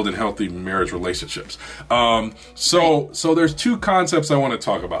like building healthy marriage relationships. So there's two concepts I want to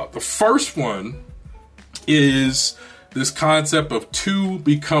talk about. The first one is this concept of two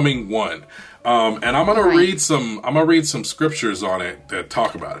becoming one. And I'm going to read some scriptures on it that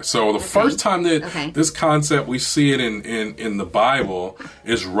talk about it. So the first time that this concept, we see it in the Bible,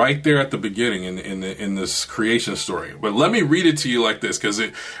 is right there at the beginning in this creation story. But let me read it to you like this, because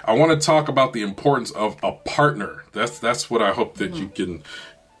I want to talk about the importance of a partner. That's what I hope that you can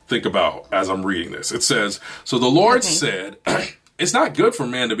think about as I'm reading this. It says, "So the Lord said, it's not good for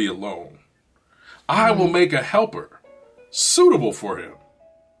man to be alone. I will make a helper suitable for him.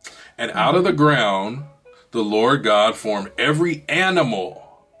 And out of the ground, the Lord God formed every animal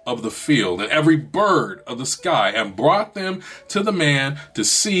of the field and every bird of the sky and brought them to the man to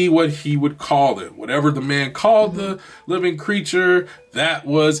see what he would call them. Whatever the man called the living creature, that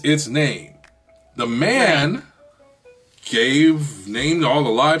was its name. The man gave name to all the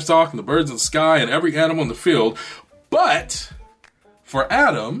livestock and the birds of the sky and every animal in the field. But for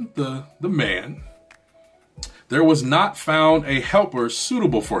Adam, the man, there was not found a helper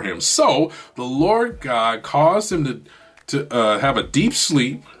suitable for him. So the Lord God caused him to have a deep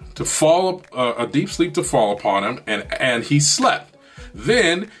sleep to fall upon him, and he slept.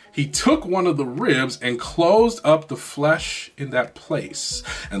 Then he took one of the ribs and closed up the flesh in that place.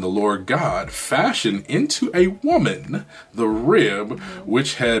 And the Lord God fashioned into a woman the rib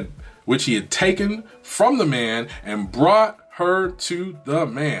which he had taken from the man and brought her to the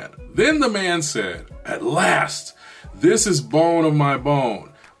man. Then the man said, 'At last, this is bone of my bone,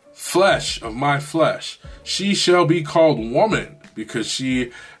 flesh of my flesh. She shall be called woman, because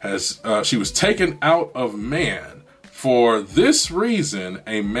she was taken out of man. For this reason,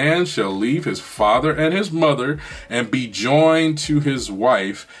 a man shall leave his father and his mother and be joined to his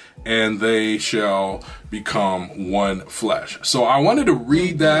wife, and they shall become one flesh.'" So I wanted to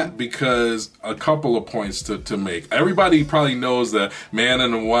read that because a couple of points to make. Everybody probably knows that man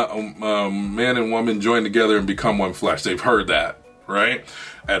and woman join together and become one flesh. They've heard that, right?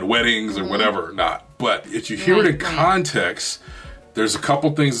 At weddings or whatever, not. But if you hear it in context, there's a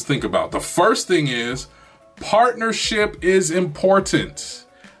couple things to think about. The first thing is, partnership is important.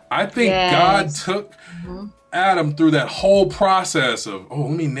 I think God took Adam through that whole process of,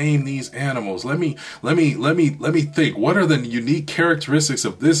 let me name these animals. Let me think, what are the unique characteristics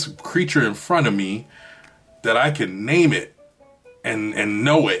of this creature in front of me that I can name it and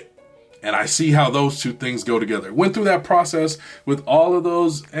know it. And I see how those two things go together. Went through that process with all of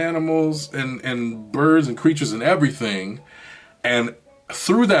those animals and birds and creatures and everything. And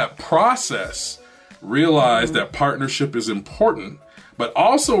through that process, realized that partnership is important, but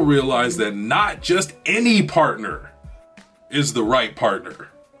also realized that not just any partner is the right partner.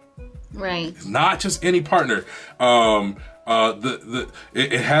 Right. It's not just any partner.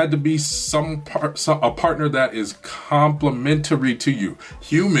 It had to be a partner that is complementary to you.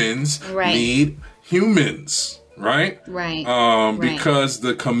 Humans need humans, right? Right. Because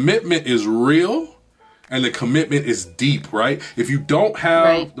the commitment is real and the commitment is deep, right? If you don't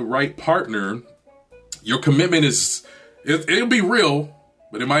have the right partner, your commitment it'll be real,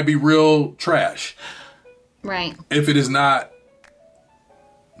 but it might be real trash. Right. If it is not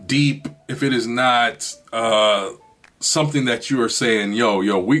deep, if it is not something that you are saying,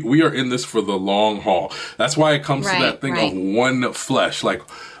 we are in this for the long haul. That's why it comes to that thing of one flesh. Like,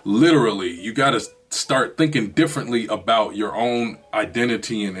 literally, you got to start thinking differently about your own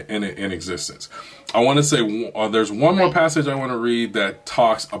identity in existence. I want to say there's one more passage I want to read that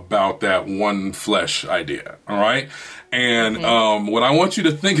talks about that one flesh idea. All right. And what I want you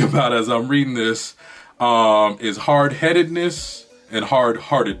to think about as I'm reading this is hard-headedness and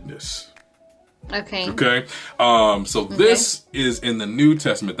hard-heartedness. Okay. So this is in the New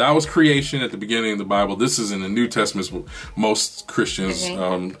Testament. That was creation at the beginning of the Bible. This is in the New Testament. Most Christians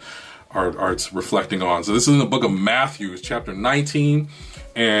are reflecting on. So this is in the book of Matthew, chapter 19.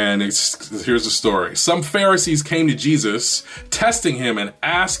 And here's the story. Some Pharisees came to Jesus, testing him and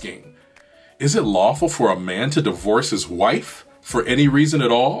asking, "Is it lawful for a man to divorce his wife for any reason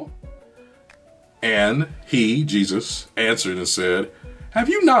at all?" And he, Jesus, answered and said, "Have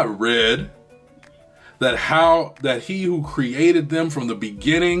you not read that he who created them from the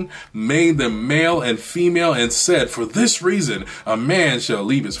beginning made them male and female, and said, for this reason, a man shall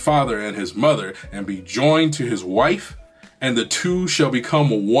leave his father and his mother and be joined to his wife, and the two shall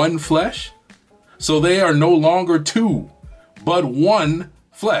become one flesh? So they are no longer two, but one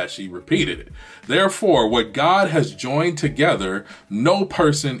flesh. He repeated it. Therefore, what God has joined together, no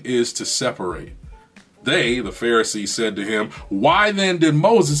person is to separate. They, the Pharisees, said to him, why then did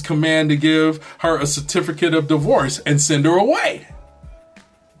Moses command to give her a certificate of divorce and send her away?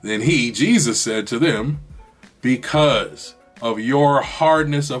 Then he, Jesus, said to them, because of your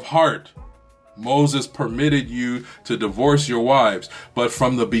hardness of heart, Moses permitted you to divorce your wives. But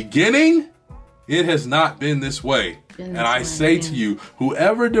from the beginning, it has not been this way. And I say to you,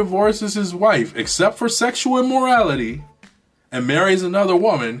 whoever divorces his wife, except for sexual immorality, and marries another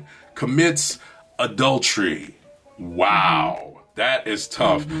woman, commits adultery. Wow. That is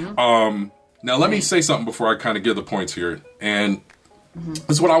tough. Now, let me say something before I kind of give the points here. And this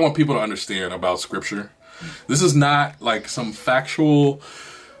is what I want people to understand about Scripture. This is not like some factual,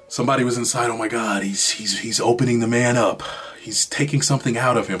 somebody was inside, oh my God, he's opening the man up. He's taking something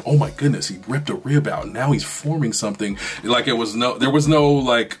out of him. Oh my goodness, he ripped a rib out. Now he's forming something. Like there was no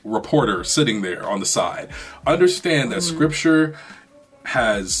like reporter sitting there on the side. Understand that Scripture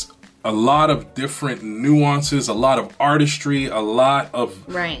has a lot of different nuances, a lot of artistry, a lot of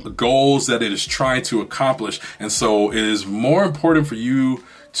goals that it is trying to accomplish. And so it is more important for you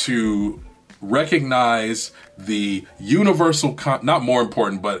to recognize the universal, not more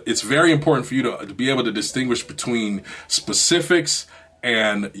important, but it's very important for you to be able to distinguish between specifics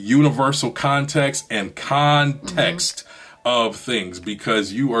and universal context and context of things,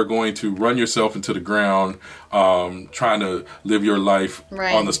 because you are going to run yourself into the ground trying to live your life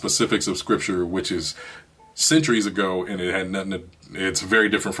on the specifics of Scripture, which is centuries ago, and it had nothing to, it's very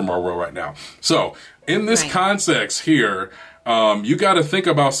different from our world right now. So in this context here, you got to think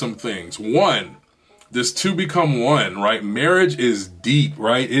about some things. One, this two become one, right? Marriage is deep,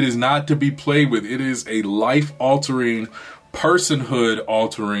 right? It is not to be played with. It is a life-altering,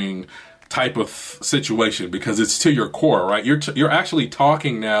 personhood-altering type of situation, because it's to your core, right? You're actually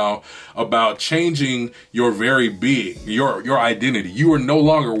talking now about changing your very being, your identity. You are no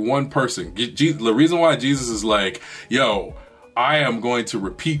longer one person. The reason why Jesus is like, yo, I am going to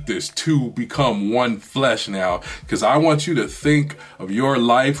repeat this to become one flesh now, because I want you to think of your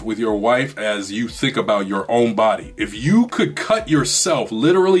life with your wife as you think about your own body. If you could cut yourself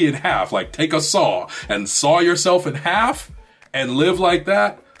literally in half, like take a saw and saw yourself in half and live like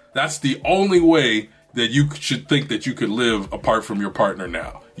that, that's the only way that you should think that you could live apart from your partner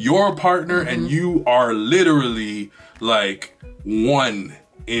now. Your partner and you are literally like one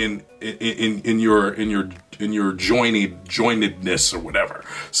in your jointedness or whatever.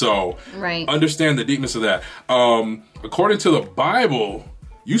 So understand the deepness of that. According to the Bible,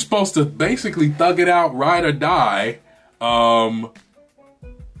 you're supposed to basically thug it out, ride or die, to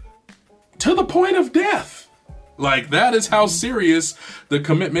the point of death. Like, that is how serious the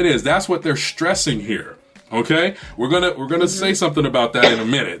commitment is. That's what they're stressing here. Okay, we're gonna say something about that in a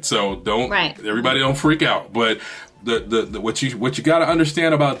minute. So everybody don't freak out. But what you got to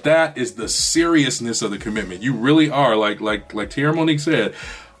understand about that is the seriousness of the commitment. You really are like Tierra Monique said.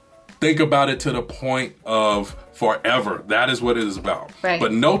 Think about it to the point of forever. That is what it is about.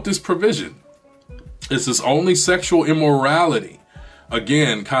 But note this provision. It's this only sexual immorality.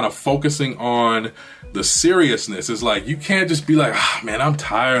 Again, kind of focusing on the seriousness. It's like, you can't just be like, man, I'm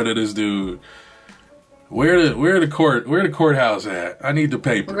tired of this dude. Where the courthouse at? I need the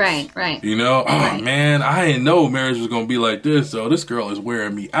papers. Right. You know, man, I didn't know marriage was gonna be like this. So this girl is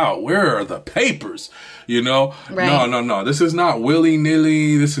wearing me out. Where are the papers? You know, no. This is not willy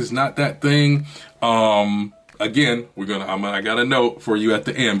nilly. This is not that thing. Again, I got a note for you at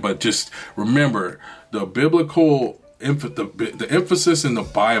the end, but just remember the biblical the emphasis in the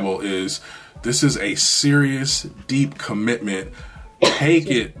Bible is this is a serious, deep commitment.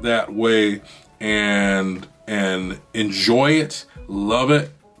 Take it that way. And enjoy it, love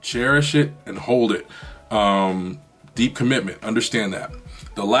it, cherish it, and hold it. Deep commitment. Understand that.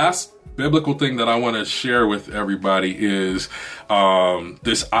 The last biblical thing that I want to share with everybody is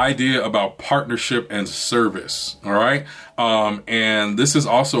this idea about partnership and service. All right. And this is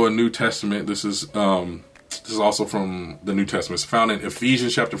also a New Testament. This is also from the New Testament. It's found in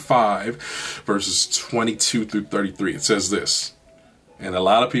Ephesians chapter 5, verses 22 through 33. It says this. And a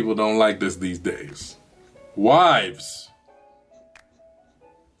lot of people don't like this these days. Wives,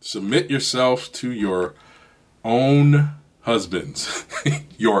 submit yourselves to your own husbands,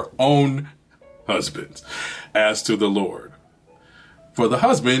 your own husbands, as to the Lord. For the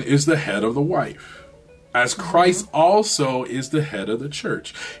husband is the head of the wife, as Christ also is the head of the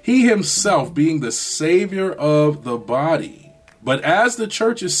church, he himself being the Savior of the body. But as the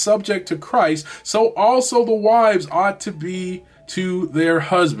church is subject to Christ, so also the wives ought to be to their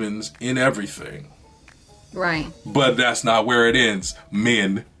husbands in everything. Right. But that's not where it ends.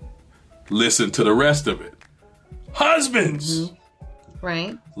 Men, listen to the rest of it. Husbands,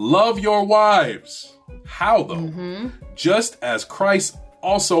 right. Love your wives. How though? Just as Christ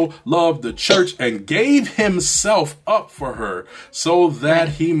also loved the church and gave himself up for her so that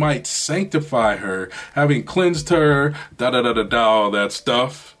he might sanctify her, having cleansed her, all that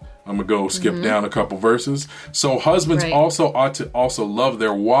stuff. I'm going to go skip down a couple verses. So husbands also ought to also love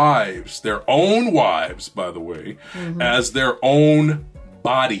their wives, their own wives, by the way, as their own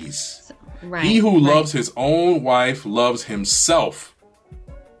bodies. Right. He who loves his own wife loves himself.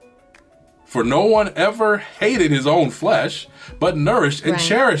 For no one ever hated his own flesh, but nourished and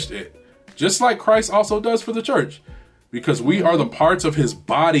cherished it, just like Christ also does for the church. Because we are the parts of his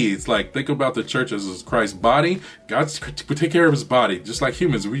body. It's like, think about the church as Christ's body. God will take care of his body. Just like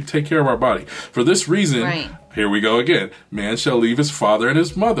humans, we take care of our body. For this reason, here we go again. Man shall leave his father and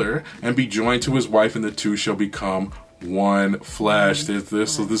his mother and be joined to his wife, and the two shall become one flesh.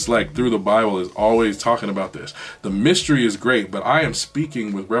 This like through the Bible is always talking about this. The mystery is great, but I am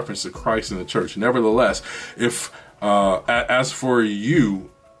speaking with reference to Christ and the church. Nevertheless, if as for you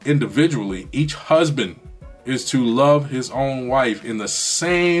individually, each husband is to love his own wife in the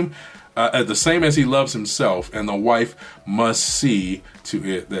same as he loves himself, and the wife must see to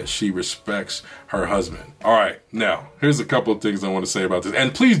it that she respects her husband. All right, now here's a couple of things I want to say about this,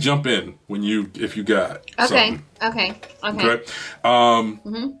 and please jump in if you got something. Okay.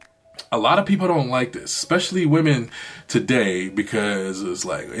 A lot of people don't like this, especially women today, because it's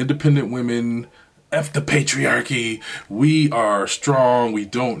like independent women. F the patriarchy. We are strong. We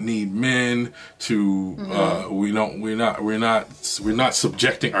don't need men to. We're not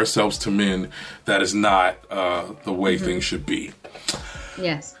subjecting ourselves to men. That is not the way things should be.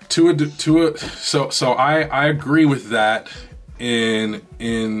 Yes. So I agree with that in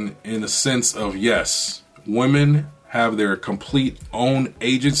the sense of, yes, women have their complete own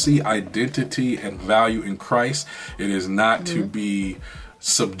agency, identity, and value in Christ. It is not to be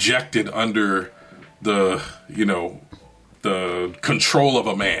subjected under the control of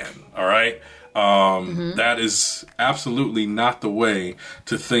a man. All right. That is absolutely not the way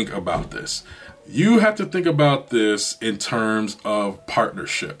to think about this. You have to think about this in terms of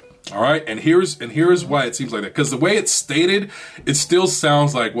partnership. All right. And here's why it seems like that. Because the way it's stated, it still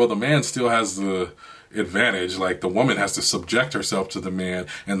sounds like, well, the man still has the advantage. Like the woman has to subject herself to the man,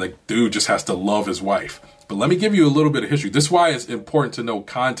 and the dude just has to love his wife. But let me give you a little bit of history. This is why it's important to know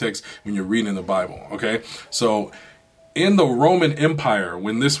context when you're reading the Bible, okay? So in the Roman Empire,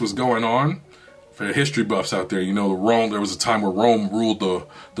 when this was going on, for the history buffs out there, there was a time where Rome ruled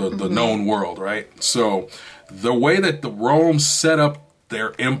the known world, right? So the way that the Rome set up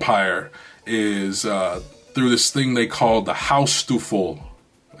their empire is through this thing they called the Hausstufel.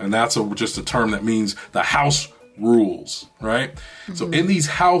 And that's just a term that means the house rules, right? So in these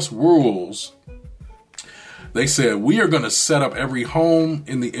house rules, they said, we are going to set up every home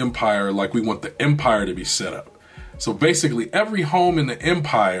in the empire like we want the empire to be set up. So basically, every home in the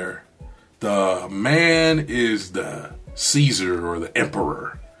empire, the man is the Caesar or the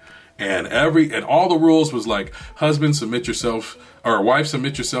emperor. And all the rules was like, husband, submit yourself, or wife,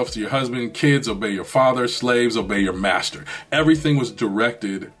 submit yourself to your husband, kids, obey your father, slaves, obey your master. Everything was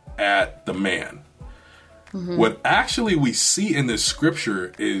directed at the man. What actually we see in this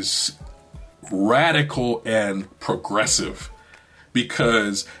scripture is radical and progressive,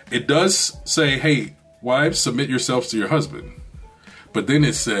 because it does say, hey, wives, submit yourselves to your husband. But then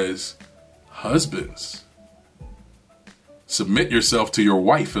it says, husbands, submit yourself to your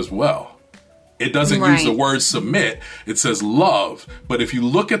wife as well. It doesn't use the word submit. It says love. But if you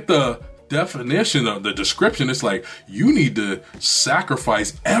look at the definition of the description, it's like you need to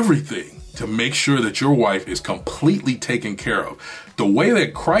sacrifice everything to make sure that your wife is completely taken care of. The way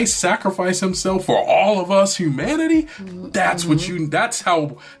that Christ sacrificed himself for all of us, humanity, that's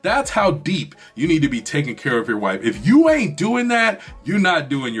how deep you need to be taking care of your wife. If you ain't doing that, you're not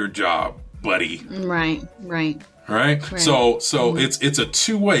doing your job, buddy. Right. So it's a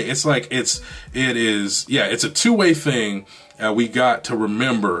two-way. It's like it's a two-way thing. We got to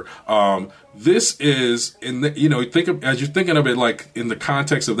remember. This is as you're thinking of it, like in the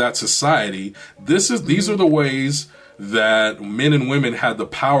context of that society, these are the ways that men and women had the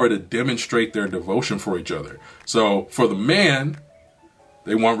power to demonstrate their devotion for each other. So for the man,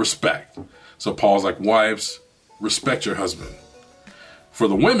 they want respect. So Paul's like, wives, respect your husband. For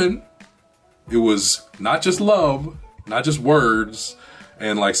the women, it was not just love, not just words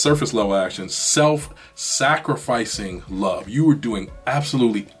and like surface level actions, self-sacrificing love. You are doing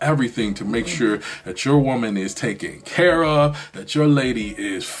absolutely everything to make sure that your woman is taken care of, that your lady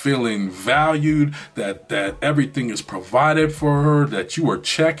is feeling valued, that everything is provided for her, that you are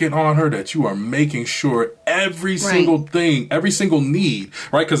checking on her, that you are making sure every single thing, every single need,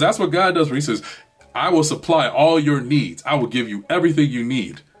 right? Because that's what God does when he says, I will supply all your needs. I will give you everything you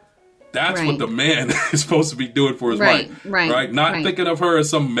need. That's what the man is supposed to be doing for his wife, right? Not thinking of her as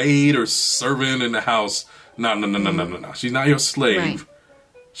some maid or servant in the house. No. She's not your slave. Right.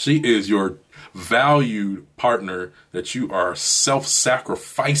 She is your valued partner that you are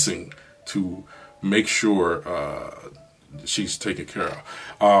self-sacrificing to make sure she's taken care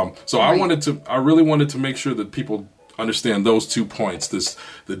of. I really wanted to make sure that people understand those 2 points.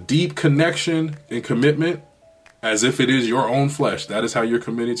 The deep connection and commitment, as if it is your own flesh. That is how you're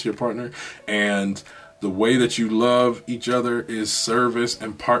committed to your partner. And the way that you love each other is service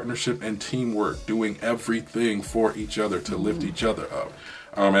and partnership and teamwork, doing everything for each other to lift each other up.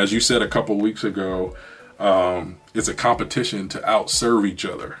 As you said a couple weeks ago, it's a competition to outserve each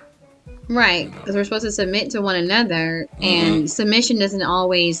other. Right, because we're supposed to submit to one another, and submission doesn't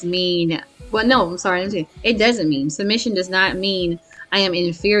always mean, it doesn't mean, submission does not mean I am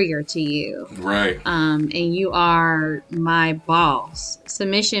inferior to you. Right. And you are my boss.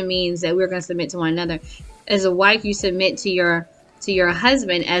 Submission means that we're going to submit to one another. As a wife, you submit to your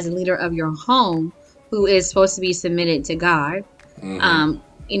husband as a leader of your home, who is supposed to be submitted to God. And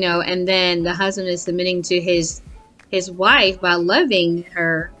then the husband is submitting to his wife by loving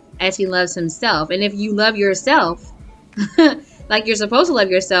her as he loves himself. And if you love yourself like you're supposed to love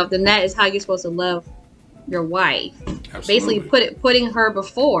yourself, then that is how you're supposed to love your wife. Absolutely. Basically putting her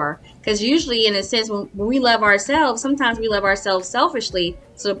before, because usually in a sense when we love ourselves, sometimes we love ourselves selfishly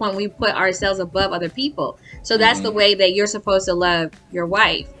to the point we put ourselves above other people. So that's the way that you're supposed to love your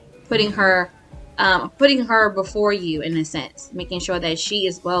wife, putting her before you in a sense, making sure that she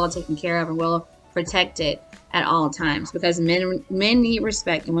is well taken care of and well protected at all times, because men need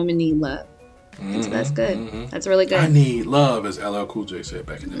respect and women need love. So that's good. That's really good. I need love, as LL Cool J said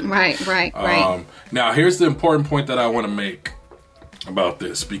back in the day. Right. Now, here's the important point that I want to make about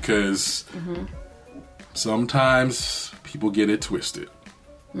this, because sometimes people get it twisted.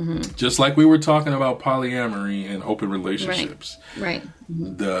 Just like we were talking about polyamory and open relationships. Right.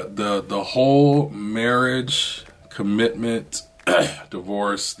 The whole marriage, commitment,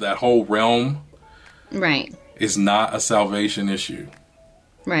 divorce, that whole realm is not a salvation issue.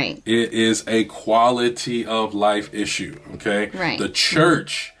 Right. It is a quality of life issue. Okay. Right. The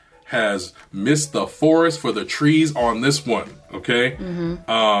church has missed the forest for the trees on this one. Okay.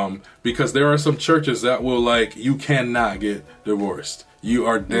 Because there are some churches that will you cannot get divorced. You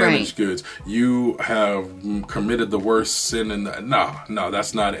are damaged goods. You have committed the worst sin in the... No,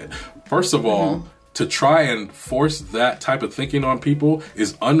 that's not it. First of all, to try and force that type of thinking on people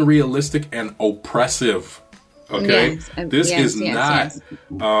is unrealistic and oppressive. Okay, this is not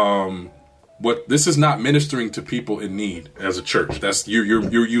this is not ministering to people in need as a church. That's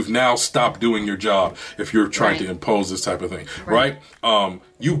you've now stopped doing your job if you're trying to impose this type of thing, right?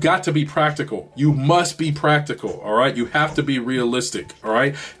 You got to be practical. You must be practical. All right, you have to be realistic. All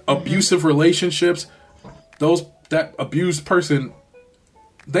right, abusive relationships, that abused person,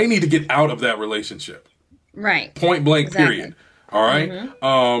 they need to get out of that relationship. Right. Point blank. Period. All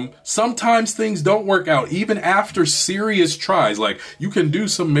right. Sometimes things don't work out even after serious tries. Like, you can do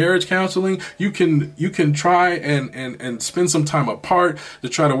some marriage counseling. You can try and spend some time apart to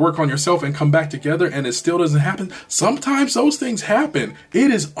try to work on yourself and come back together, and it still doesn't happen. Sometimes those things happen.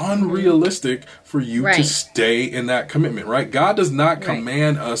 It is unrealistic for you to stay in that commitment, right? God does not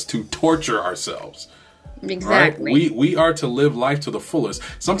command us to torture ourselves. Exactly. Right? We are to live life to the fullest.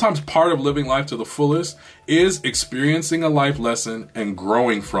 Sometimes part of living life to the fullest is experiencing a life lesson and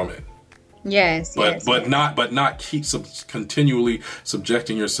growing from it. Yes. But not keep continually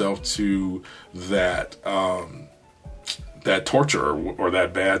subjecting yourself to that that torture or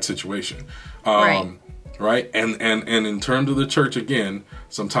that bad situation. Right. And in terms of the church, again,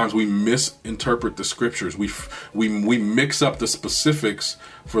 sometimes we misinterpret the scriptures. We mix up the specifics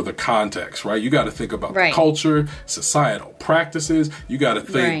for the context, right? You got to think about the culture, societal practices. You got to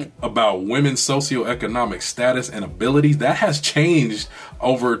think about women's socioeconomic status and abilities. That has changed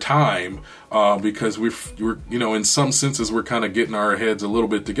over time because we're in some senses, we're kind of getting our heads a little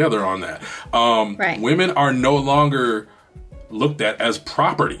bit together on that. Women are no longer looked at as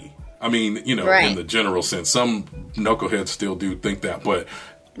property. I mean, in the general sense, some knuckleheads still do think that, but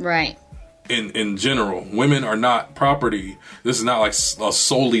in general, women are not property. This is not like a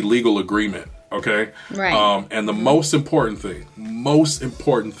solely legal agreement. Okay. Right. And the most important thing, this is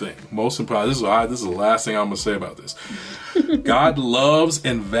the last thing I'm going to say about this. God loves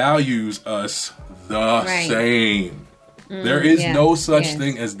and values us the same. There is no such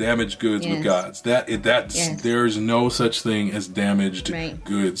thing as damaged goods with God. There's no such thing as damaged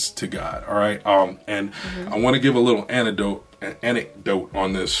goods to God. All right. And I want to give a little anecdote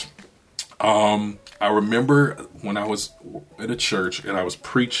on this. I remember when I was at a church and I was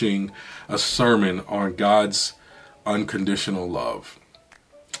preaching a sermon on God's unconditional love.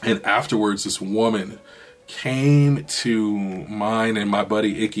 And afterwards, this woman came to mine and my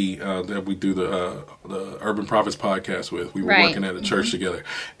buddy Icky that we do the Urban Prophets podcast with. We were working at a church together,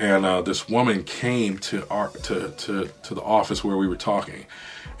 and this woman came to the office where we were talking,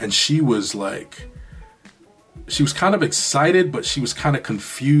 and she was kind of excited, but she was kind of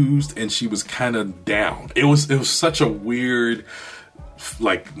confused, and she was kind of down. It was such a weird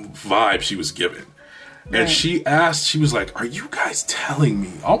vibe she was given. And she was like, are you guys telling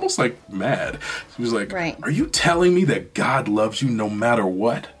me, almost like mad, she was like, are you telling me that God loves you no matter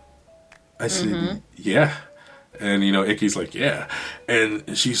what? I said, yeah. And, Icky's like, yeah.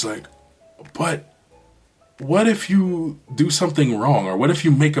 And she's like, but what if you do something wrong? Or what if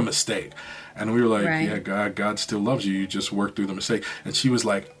you make a mistake? And we were like, yeah, God still loves you. You just work through the mistake. And she was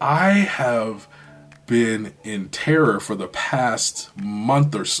like, I have been in terror for the past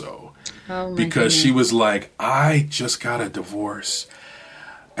month or so. Because she was like, I just got a divorce,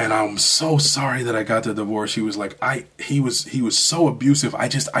 and I'm so sorry that I got the divorce. She was like, he was so abusive. I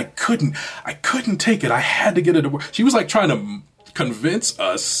couldn't take it. I had to get a divorce. She was like trying to convince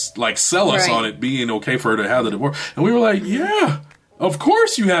us, sell us on it being okay for her to have the divorce. And we were like, yeah, of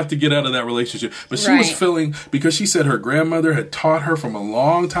course you have to get out of that relationship. But she was feeling, because she said her grandmother had taught her from a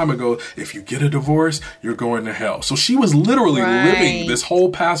long time ago, if you get a divorce, you're going to hell. So she was literally living this whole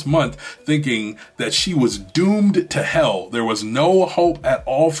past month thinking that she was doomed to hell. There was no hope at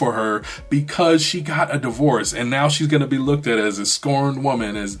all for her because she got a divorce. And now she's going to be looked at as a scorned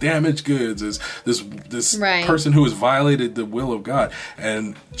woman, as damaged goods, as this person who has violated the will of God.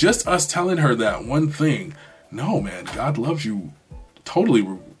 And just us telling her that one thing, no, man, God loves you totally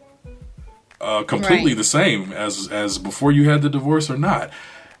completely the same as before you had the divorce or not.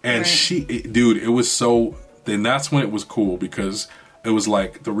 And it was so, then that's when it was cool, because it was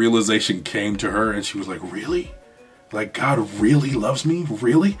like the realization came to her and she was like, really? Like, God really loves me?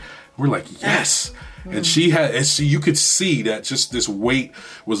 Really? We're like, yes. And you could see that just this weight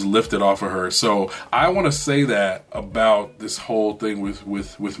was lifted off of her. So I want to say that about this whole thing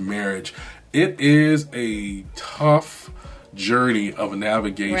with marriage. It is a tough journey of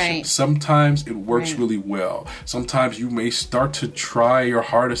navigation. Sometimes it works really well. Sometimes you may start to try your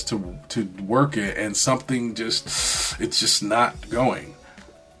hardest to work it, and something it's just not going.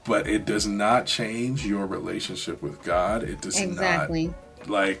 But it does not change your relationship with God. It does not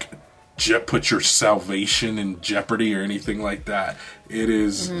put your salvation in jeopardy or anything like that. It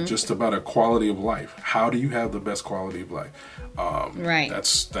is just about a quality of life. How do you have the best quality of life?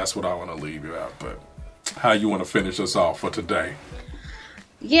 That's what I want to leave you out. But how you want to finish us off for today?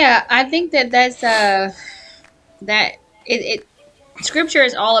 Yeah, I think that's Scripture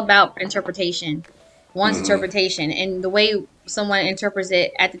is all about interpretation, one's interpretation, and the way someone interprets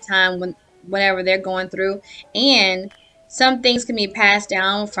it at the time whenever they're going through. And some things can be passed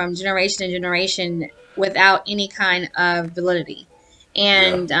down from generation to generation without any kind of validity.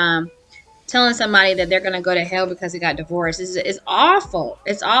 And telling somebody that they're going to go to hell because they got divorced is awful.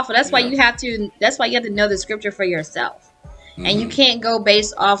 It's awful. That's why you have to know the Scripture for yourself. And you can't go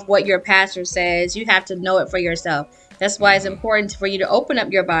based off what your pastor says. You have to know it for yourself. That's why it's important for you to open up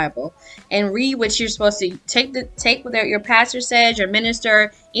your Bible and read what you're supposed to take what your pastor says, your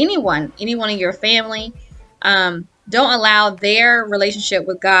minister, anyone in your family. Don't allow their relationship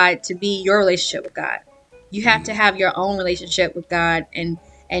with God to be your relationship with God. You have to have your own relationship with God and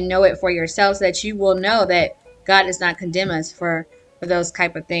know it for yourself, so that you will know that God does not condemn us for those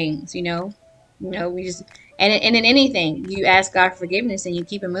type of things. We just and in anything, you ask God for forgiveness and you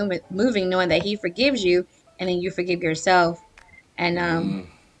keep it moving, knowing that He forgives you, and then you forgive yourself. And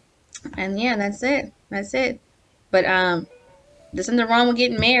yeah, that's it. But there's nothing wrong with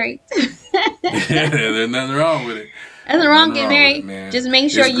getting married. There's nothing wrong with it. Nothing wrong with getting married. Just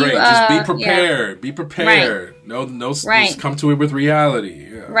make sure you just be prepared. Be prepared. Just come to it with reality.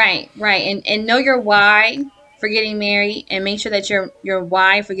 Yeah. Right. And know your why for getting married, and make sure that your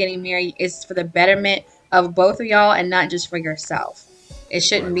why for getting married is for the betterment of both of y'all and not just for yourself. It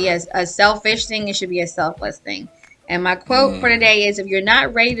shouldn't be a selfish thing. It should be a selfless thing. And my quote for today is, if you're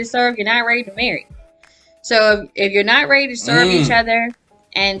not ready to serve, you're not ready to marry. So if you're not ready to serve each other,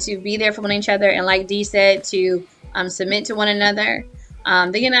 and to be there for one each other. And like Dee said, to submit to one another,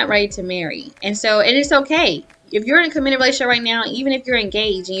 then you're not ready to marry. And so it is okay. If you're in a committed relationship right now, even if you're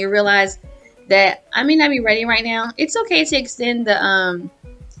engaged and you realize that I may not be ready right now, it's okay to extend the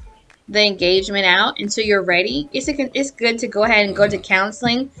engagement out until you're ready. It's good to go ahead and go to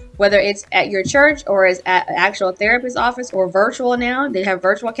counseling, whether it's at your church or it's at an actual therapist office or virtual now. They have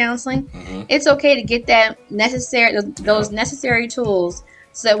virtual counseling. Mm-hmm. It's okay to get those necessary tools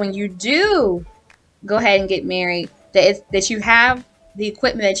so that when you do go ahead and get married, that you have the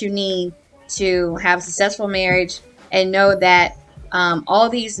equipment that you need to have a successful marriage, and know that all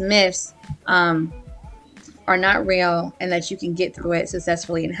these myths are not real, and that you can get through it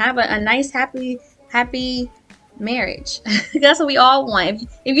successfully and have a nice, happy marriage. That's what we all want.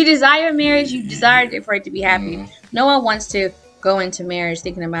 If you desire marriage, you desire for it to be happy. Mm-hmm. No one wants to go into marriage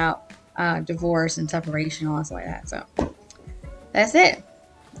thinking about divorce and separation and all stuff like that. So that's it.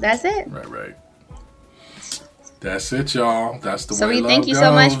 Right. That's it, y'all. That's the way. So we thank you goes.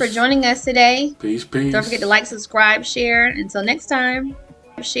 So much for joining us today. Peace. Don't forget to like, subscribe, share. Until next time.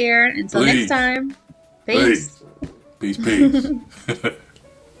 Next time. Peace. Peace.